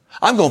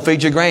 I'm going to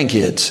feed your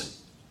grandkids.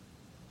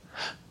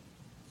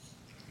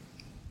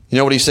 You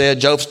know what he said?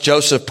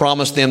 Joseph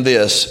promised them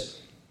this,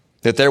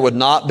 that there would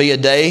not be a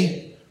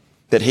day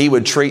that he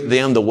would treat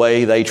them the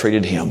way they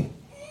treated him.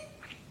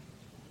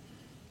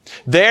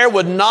 There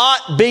would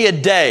not be a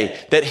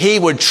day that he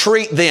would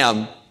treat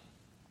them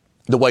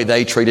the way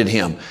they treated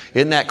him.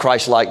 Isn't that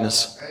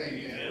Christ-likeness?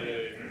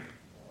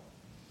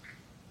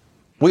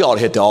 We ought to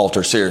hit the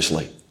altar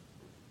seriously.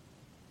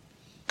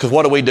 Because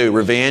what do?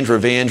 Revenge,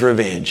 revenge,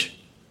 revenge.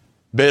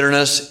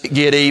 Bitterness,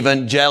 get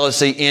even,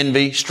 jealousy,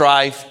 envy,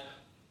 strife.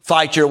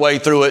 Fight your way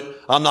through it.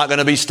 I'm not going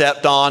to be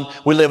stepped on.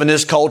 We live in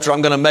this culture.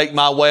 I'm going to make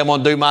my way. I'm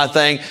going to do my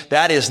thing.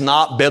 That is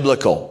not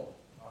biblical.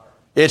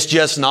 It's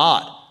just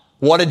not.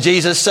 What did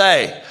Jesus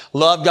say?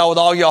 Love God with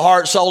all your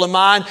heart, soul, and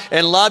mind,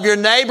 and love your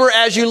neighbor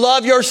as you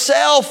love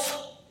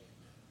yourself.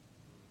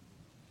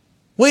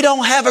 We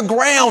don't have a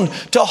ground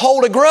to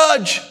hold a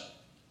grudge.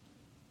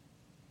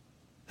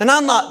 And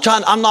I'm not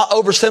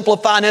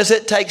oversimplifying this.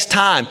 It takes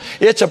time.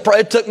 It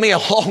took me a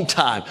long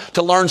time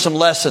to learn some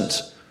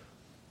lessons.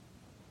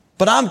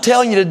 But I'm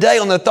telling you today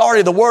on the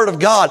authority of the Word of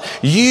God,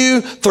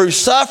 you through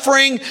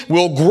suffering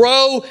will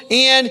grow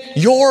in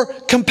your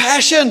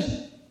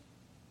compassion.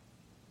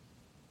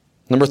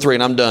 Number 3,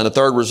 and I'm done. The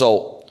third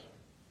result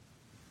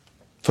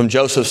from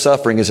Joseph's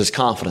suffering is his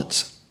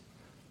confidence.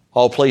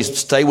 Oh, please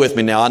stay with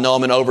me now. I know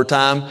I'm in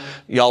overtime.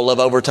 Y'all love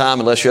overtime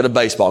unless you're at a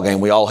baseball game.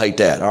 We all hate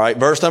that. All right.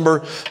 Verse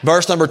number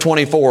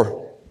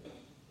 24.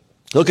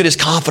 Look at his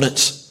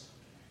confidence.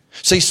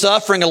 See,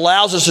 suffering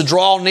allows us to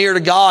draw near to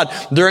God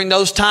during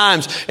those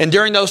times. And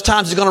during those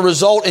times, it's going to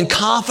result in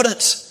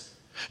confidence.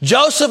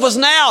 Joseph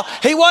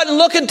he wasn't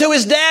looking to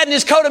his dad in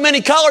his coat of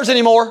many colors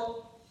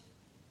anymore.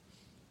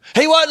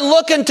 He wasn't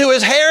looking to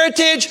his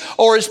heritage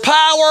or his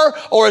power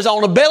or his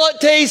own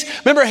abilities.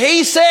 Remember,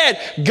 he said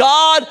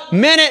God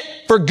meant it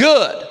for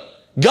good.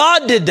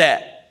 God did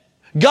that.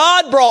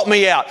 God brought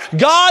me out.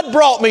 God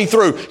brought me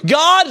through.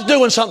 God's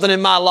doing something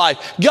in my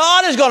life.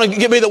 God is going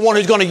to be the one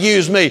who's going to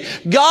use me.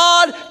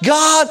 God.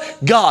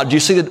 Do you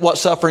see what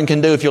suffering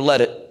can do if you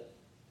let it?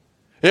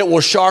 It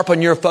will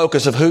sharpen your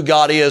focus of who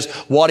God is,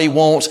 what He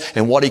wants,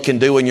 and what He can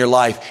do in your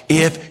life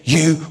if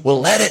you will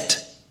let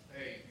it.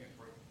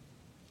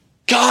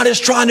 God is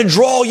trying to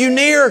draw you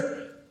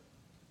near.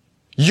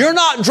 You're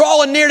not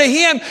drawing near to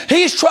Him.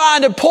 He's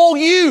trying to pull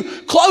you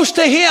close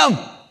to Him.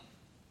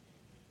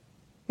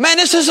 Man,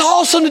 this is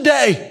awesome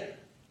today.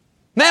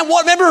 Man,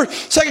 remember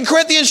 2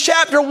 Corinthians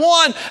chapter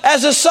 1,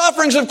 as the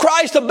sufferings of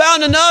Christ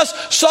abound in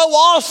us, so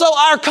also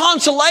our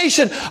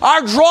consolation, our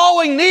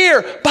drawing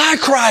near by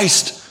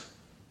Christ.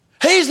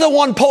 He's the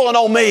one pulling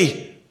on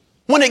me.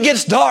 When it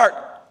gets dark,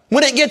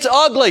 when it gets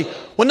ugly,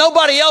 when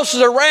nobody else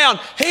is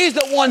around, He's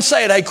the one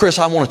saying, hey, Chris,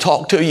 I want to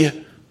talk to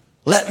you.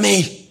 Let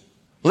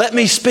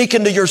me speak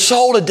into your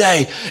soul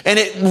today. And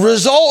it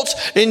results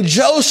in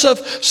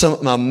Joseph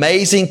some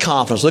amazing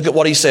confidence. Look at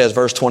what he says,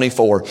 verse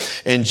 24.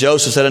 And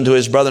Joseph said unto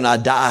his brethren, I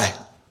die.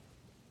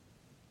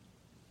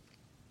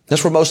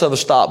 That's where most of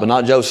us stop, but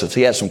not Joseph.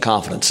 He had some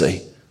confidence,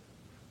 see.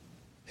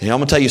 And I'm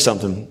going to tell you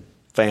something,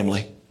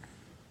 family.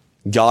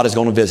 God is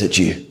going to visit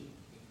you.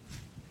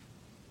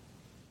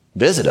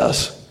 Visit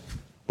us.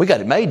 We got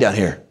it made down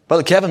here.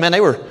 Brother Kevin, man, they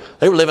were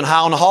living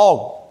high on the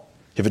hog.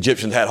 If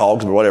Egyptians had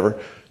hogs or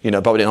whatever.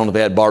 Probably didn't own a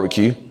bad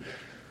barbecue.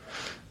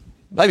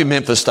 Maybe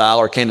Memphis style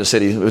or Kansas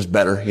City, it was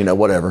better,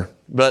 whatever.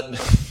 But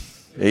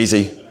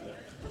easy.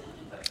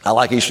 I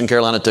like Eastern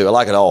Carolina too. I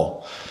like it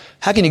all.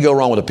 How can you go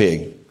wrong with a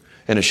pig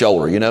and a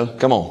shoulder,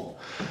 Come on.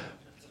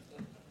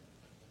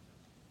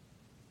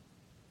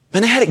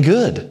 Man, they had it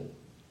good.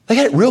 They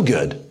had it real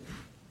good.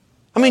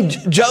 I mean,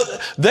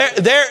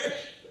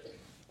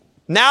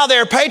 now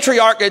their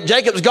patriarch that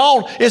Jacob's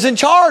gone is in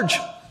charge.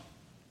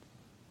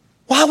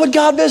 Why would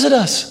God visit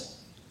us?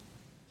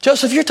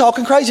 Joseph, you're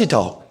talking crazy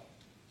talk.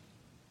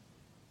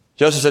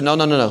 Joseph said,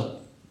 no.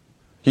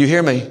 You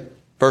hear me?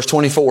 Verse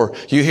 24,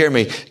 you hear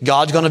me.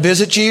 God's going to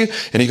visit you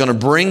and He's going to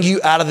bring you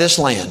out of this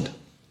land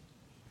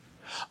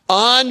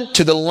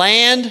unto the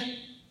land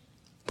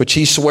which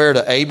He sware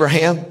to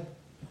Abraham,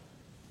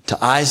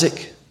 to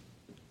Isaac,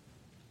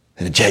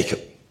 and to Jacob.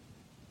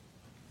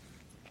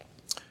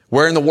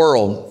 Where in the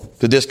world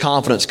did this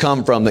confidence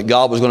come from that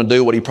God was going to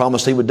do what He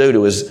promised He would do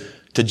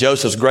to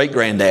Joseph's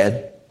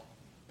great-granddad?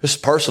 This is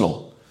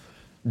personal.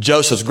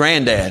 Joseph's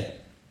granddad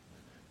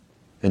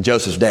and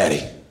Joseph's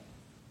daddy.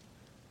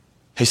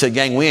 He said,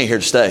 gang, we ain't here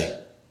to stay.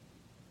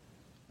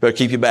 Better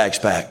keep your bags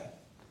packed.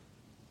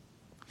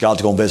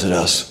 God's going to visit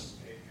us.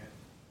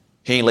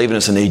 He ain't leaving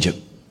us in Egypt.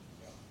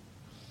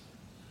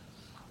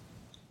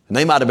 And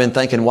they might have been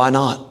thinking, why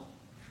not?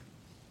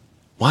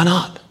 Why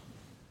not?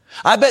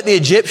 I bet the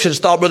Egyptians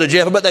thought, Brother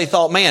Jeff, I bet they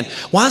thought, man,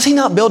 why is he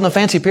not building a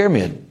fancy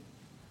pyramid?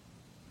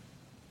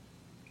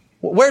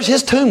 Where's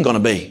his tomb going to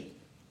be?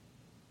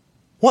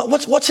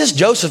 What's this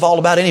Joseph all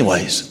about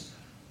anyways?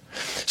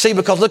 See,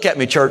 because look at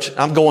me, church.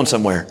 I'm going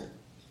somewhere.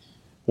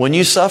 When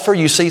you suffer,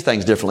 you see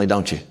things differently,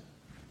 don't you?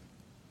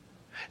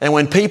 And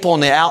when people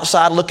on the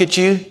outside look at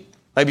you,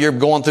 maybe you're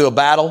going through a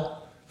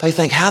battle, they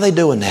think, how are they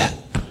doing that?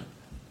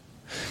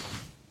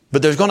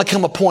 But there's going to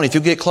come a point, if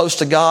you get close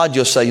to God,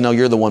 you'll say,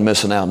 you're the one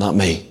missing out, not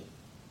me.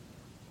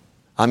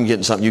 I'm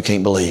getting something you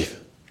can't believe.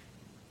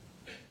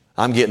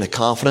 I'm getting a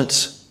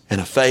confidence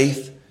and a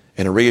faith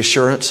and a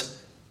reassurance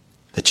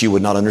that you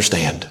would not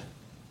understand.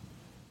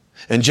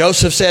 And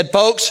Joseph said,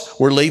 folks,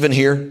 we're leaving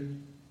here.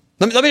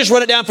 Let me just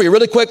run it down for you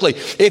really quickly.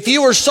 If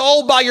you were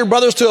sold by your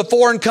brothers to a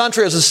foreign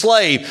country as a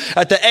slave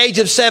at the age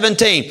of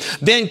 17,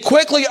 then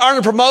quickly earn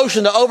a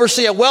promotion to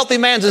oversee a wealthy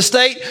man's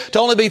estate, to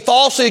only be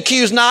falsely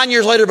accused 9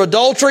 years later of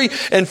adultery,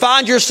 and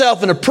find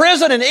yourself in a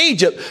prison in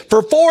Egypt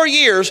for 4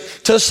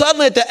 years, to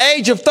suddenly at the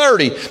age of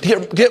 30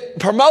 get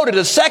promoted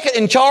as second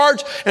in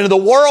charge into the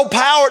world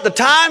power at the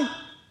time,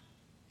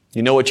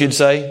 you know what you'd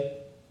say?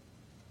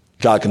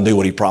 God can do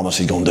what He promised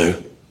He's going to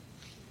do.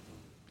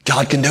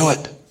 God can do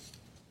it.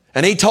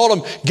 And He told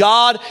him,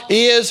 God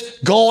is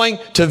going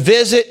to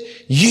visit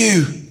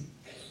you.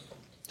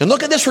 And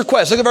look at this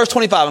request. Look at verse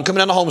 25. I'm coming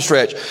down the home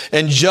stretch.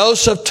 And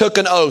Joseph took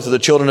an oath of the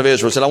children of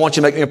Israel. Said, I want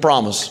you to make me a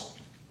promise.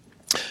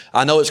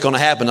 I know it's going to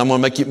happen. I'm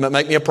going to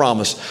make me a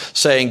promise,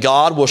 saying,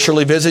 God will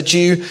surely visit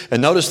you.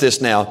 And notice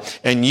this now.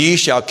 And ye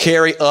shall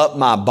carry up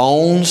my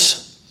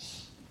bones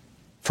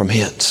from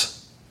hence.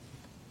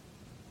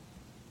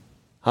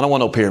 I don't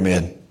want no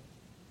pyramid.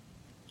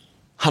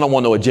 I don't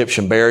want no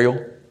Egyptian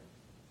burial.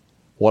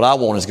 What I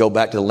want is go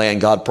back to the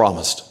land God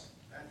promised.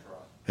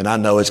 And I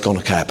know it's going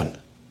to happen.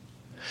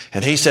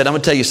 And He said, I'm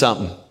going to tell you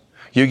something.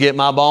 You get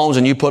my bones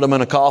and you put them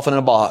in a coffin in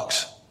a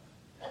box.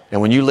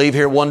 And when you leave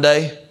here one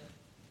day,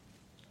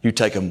 you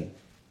take them.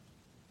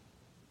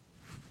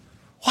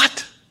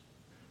 What?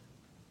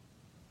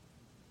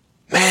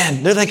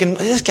 Man, they're thinking,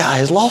 this guy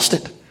has lost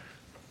it.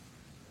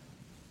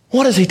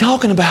 What is he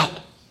talking about?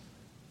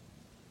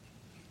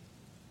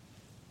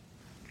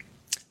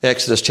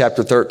 Exodus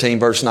chapter 13,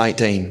 verse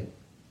 19.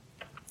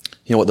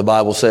 You know what the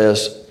Bible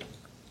says?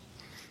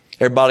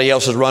 Everybody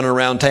else is running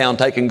around town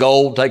taking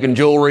gold, taking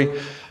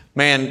jewelry.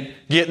 Man,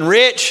 getting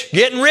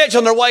rich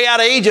on their way out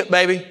of Egypt,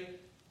 baby.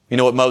 You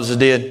know what Moses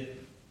did?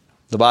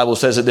 The Bible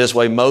says it this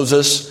way.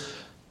 Moses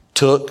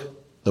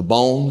took the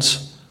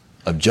bones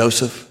of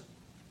Joseph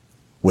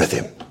with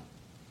him.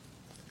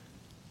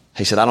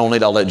 He said, I don't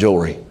need all that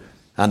jewelry.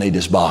 I need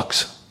this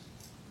box.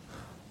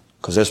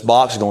 Because this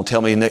box is going to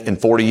tell me in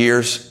 40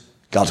 years,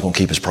 God's going to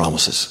keep His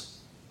promises.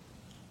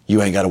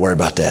 You ain't got to worry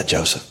about that,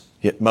 Joseph.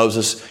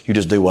 Moses, you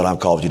just do what I've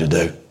called you to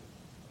do.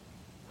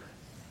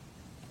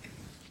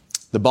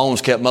 The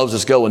bones kept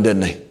Moses going,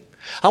 didn't they?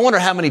 I wonder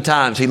how many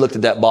times he looked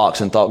at that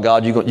box and thought,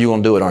 God, you're going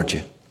to do it, aren't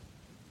you?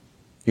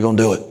 You're going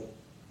to do it.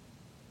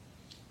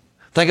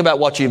 Think about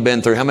what you've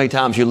been through. How many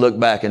times you look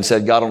back and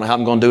said, God, I don't know how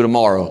I'm going to do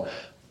tomorrow,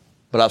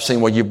 but I've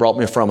seen where you brought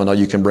me from and know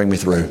you can bring me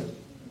through.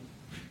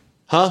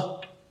 Huh?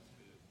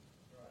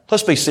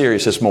 Let's be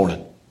serious this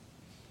morning.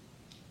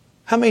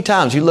 How many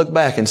times you look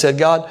back and said,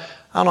 God,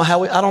 I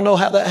don't know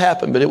how that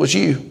happened, but it was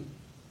you.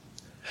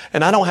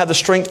 And I don't have the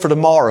strength for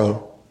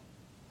tomorrow,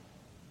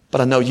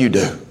 but I know you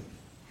do.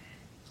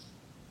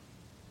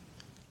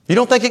 You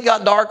don't think it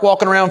got dark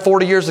walking around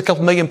 40 years, a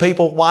couple million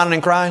people whining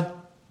and crying?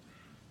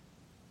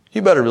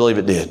 You better believe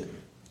it did. And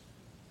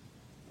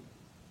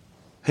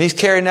he's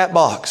carrying that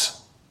box.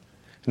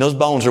 And those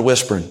bones are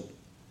whispering,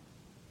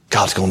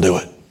 God's going to do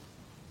it.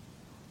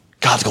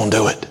 God's going to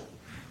do it.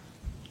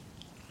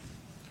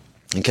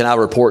 And can I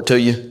report to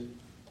you?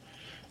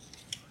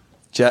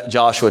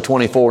 Joshua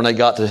 24, when they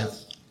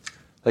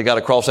got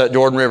across that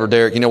Jordan River,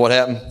 Derek, you know what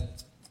happened?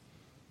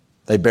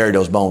 They buried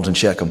those bones in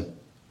Shechem.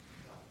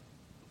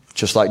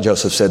 Just like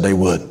Joseph said they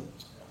would.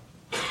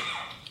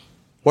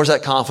 Where's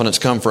that confidence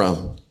come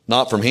from?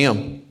 Not from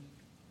him.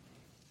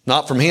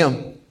 Not from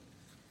him.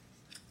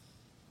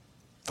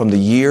 From the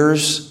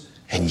years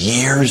and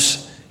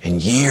years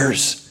and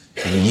years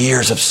and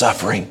years of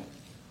suffering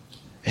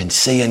and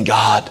seeing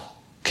God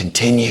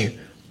continue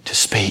to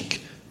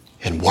speak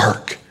and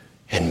work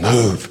and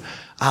move.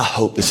 I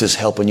hope this is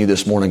helping you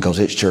this morning because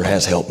it sure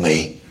has helped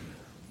me.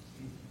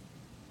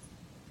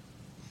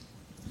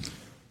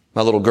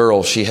 My little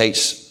girl, she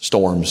hates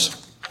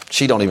storms.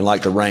 She don't even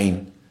like the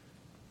rain.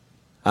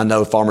 I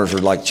know farmers are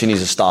like, she needs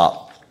to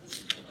stop.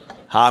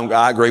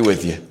 I agree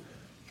with you.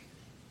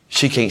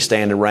 She can't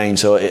stand the rain.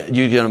 So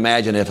you can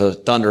imagine if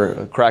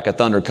a crack of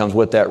thunder comes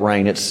with that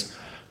rain, it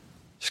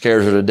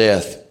scares her to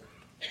death.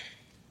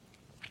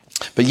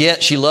 But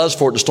yet she loves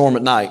for it to storm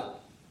at night.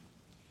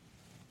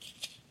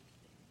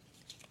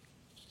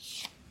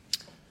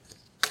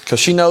 Because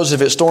she knows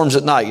if it storms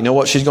at night, you know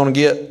what she's going to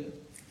get?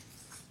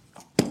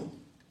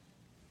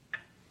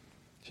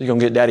 She's going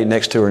to get Daddy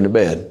next to her in the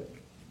bed.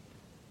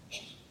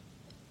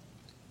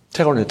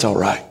 Tell her it's all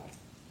right.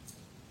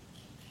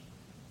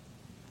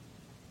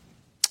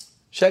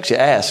 She actually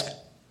asked,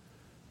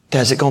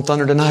 Dad, is it going to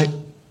thunder tonight?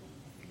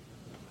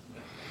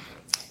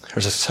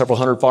 There's several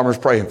hundred farmers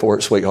praying for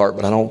it, sweetheart,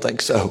 but I don't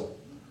think so.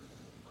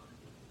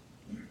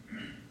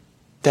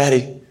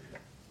 Daddy,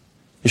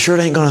 you sure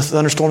it ain't going to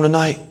thunderstorm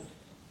tonight?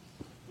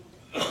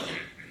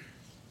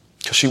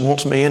 Because she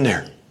wants me in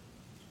there.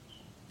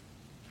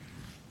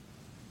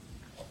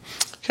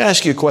 Can I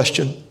ask you a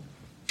question?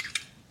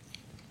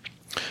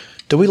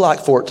 Do we like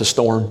for it to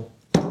storm?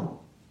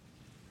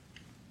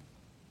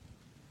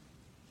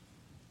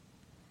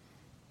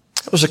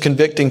 It was a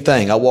convicting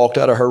thing. I walked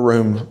out of her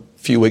room a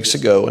few weeks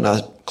ago and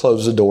I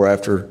closed the door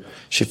after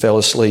she fell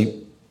asleep,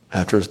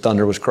 after the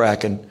thunder was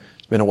cracking.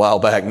 It's been a while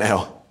back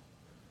now.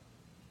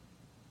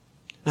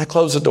 And I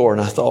closed the door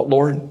and I thought,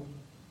 Lord,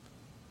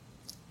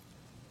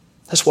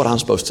 that's what I'm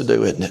supposed to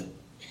do, isn't it?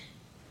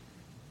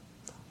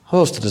 I'm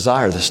supposed to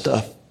desire this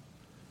stuff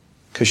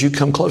because you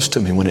come close to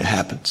me when it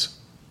happens.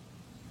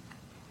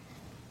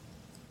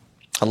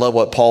 I love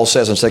what Paul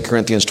says in 2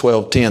 Corinthians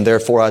 12:10.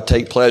 Therefore, I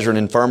take pleasure in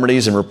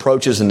infirmities and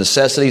reproaches and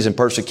necessities and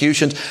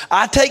persecutions.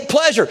 I take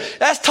pleasure.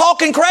 That's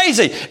talking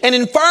crazy. And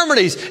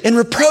infirmities and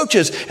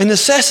reproaches and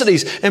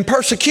necessities and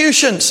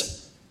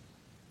persecutions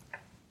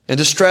and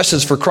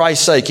distresses for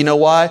Christ's sake. You know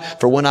why?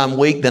 For when I'm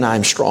weak, then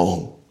I'm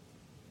strong.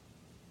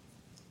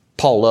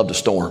 Paul loved a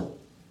storm.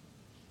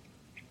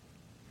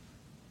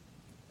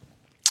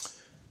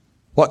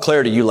 What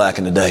clarity are you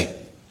lacking today?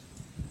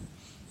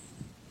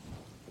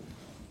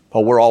 Oh,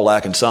 we're all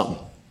lacking something.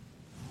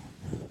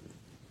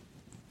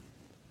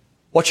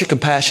 What's your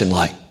compassion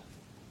like?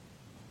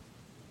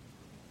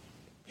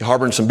 You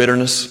harboring some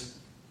bitterness?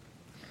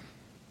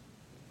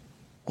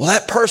 Well,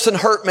 that person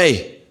hurt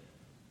me.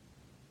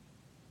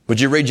 Would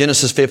you read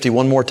Genesis 50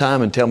 one more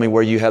time and tell me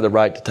where you have the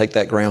right to take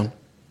that ground?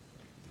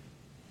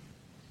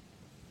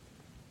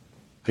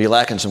 Are you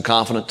lacking some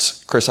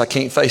confidence? Chris, I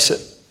can't face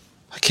it.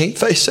 I can't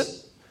face it.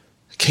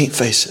 I can't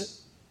face it.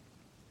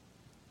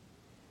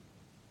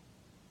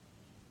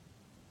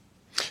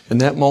 In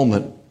that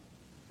moment,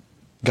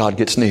 God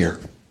gets near.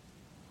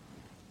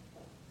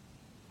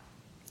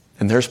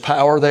 And there's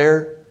power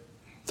there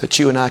that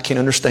you and I can't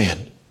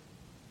understand.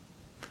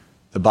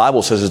 The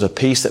Bible says it's a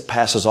peace that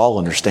passes all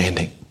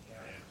understanding.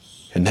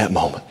 in that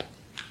moment.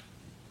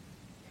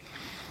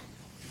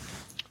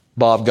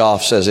 Bob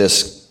Goff says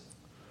this.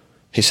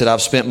 He said,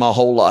 I've spent my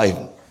whole life.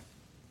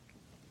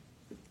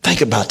 Think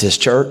about this,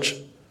 church.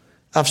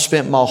 I've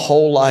spent my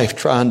whole life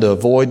trying to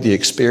avoid the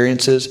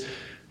experiences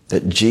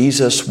that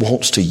Jesus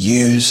wants to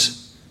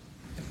use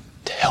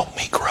to help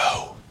me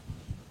grow.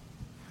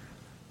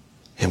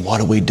 And what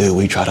do?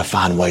 We try to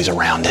find ways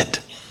around it.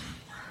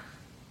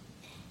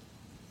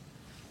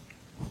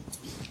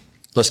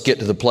 Let's get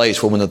to the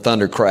place where when the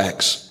thunder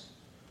cracks,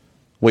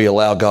 we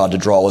allow God to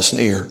draw us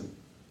near,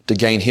 to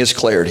gain His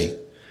clarity,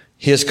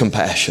 His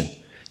compassion,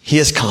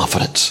 His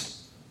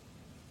confidence.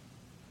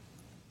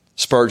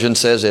 Spurgeon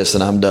says this,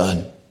 and I'm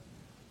done.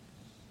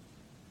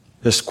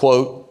 This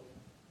quote,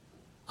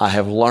 I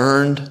have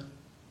learned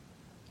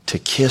to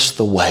kiss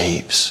the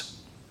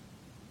waves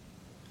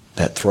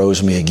that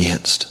throws me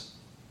against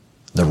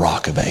the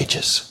rock of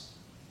ages.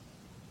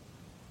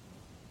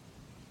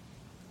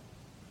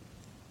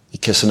 You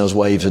kissing those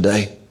waves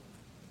today?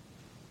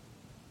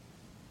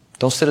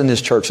 Don't sit in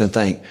this church and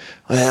think,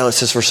 well, it's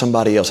just for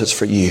somebody else, it's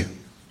for you.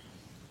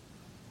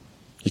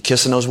 You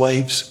kissing those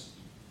waves?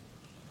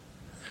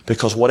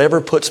 Because whatever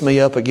puts me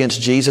up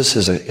against Jesus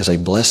is a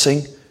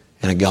blessing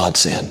and a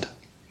godsend.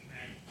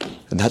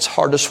 And that's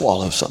hard to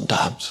swallow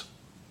sometimes.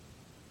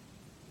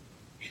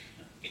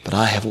 But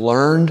I have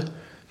learned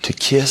to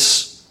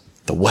kiss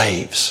the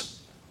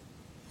waves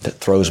that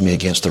throws me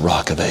against the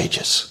rock of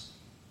ages.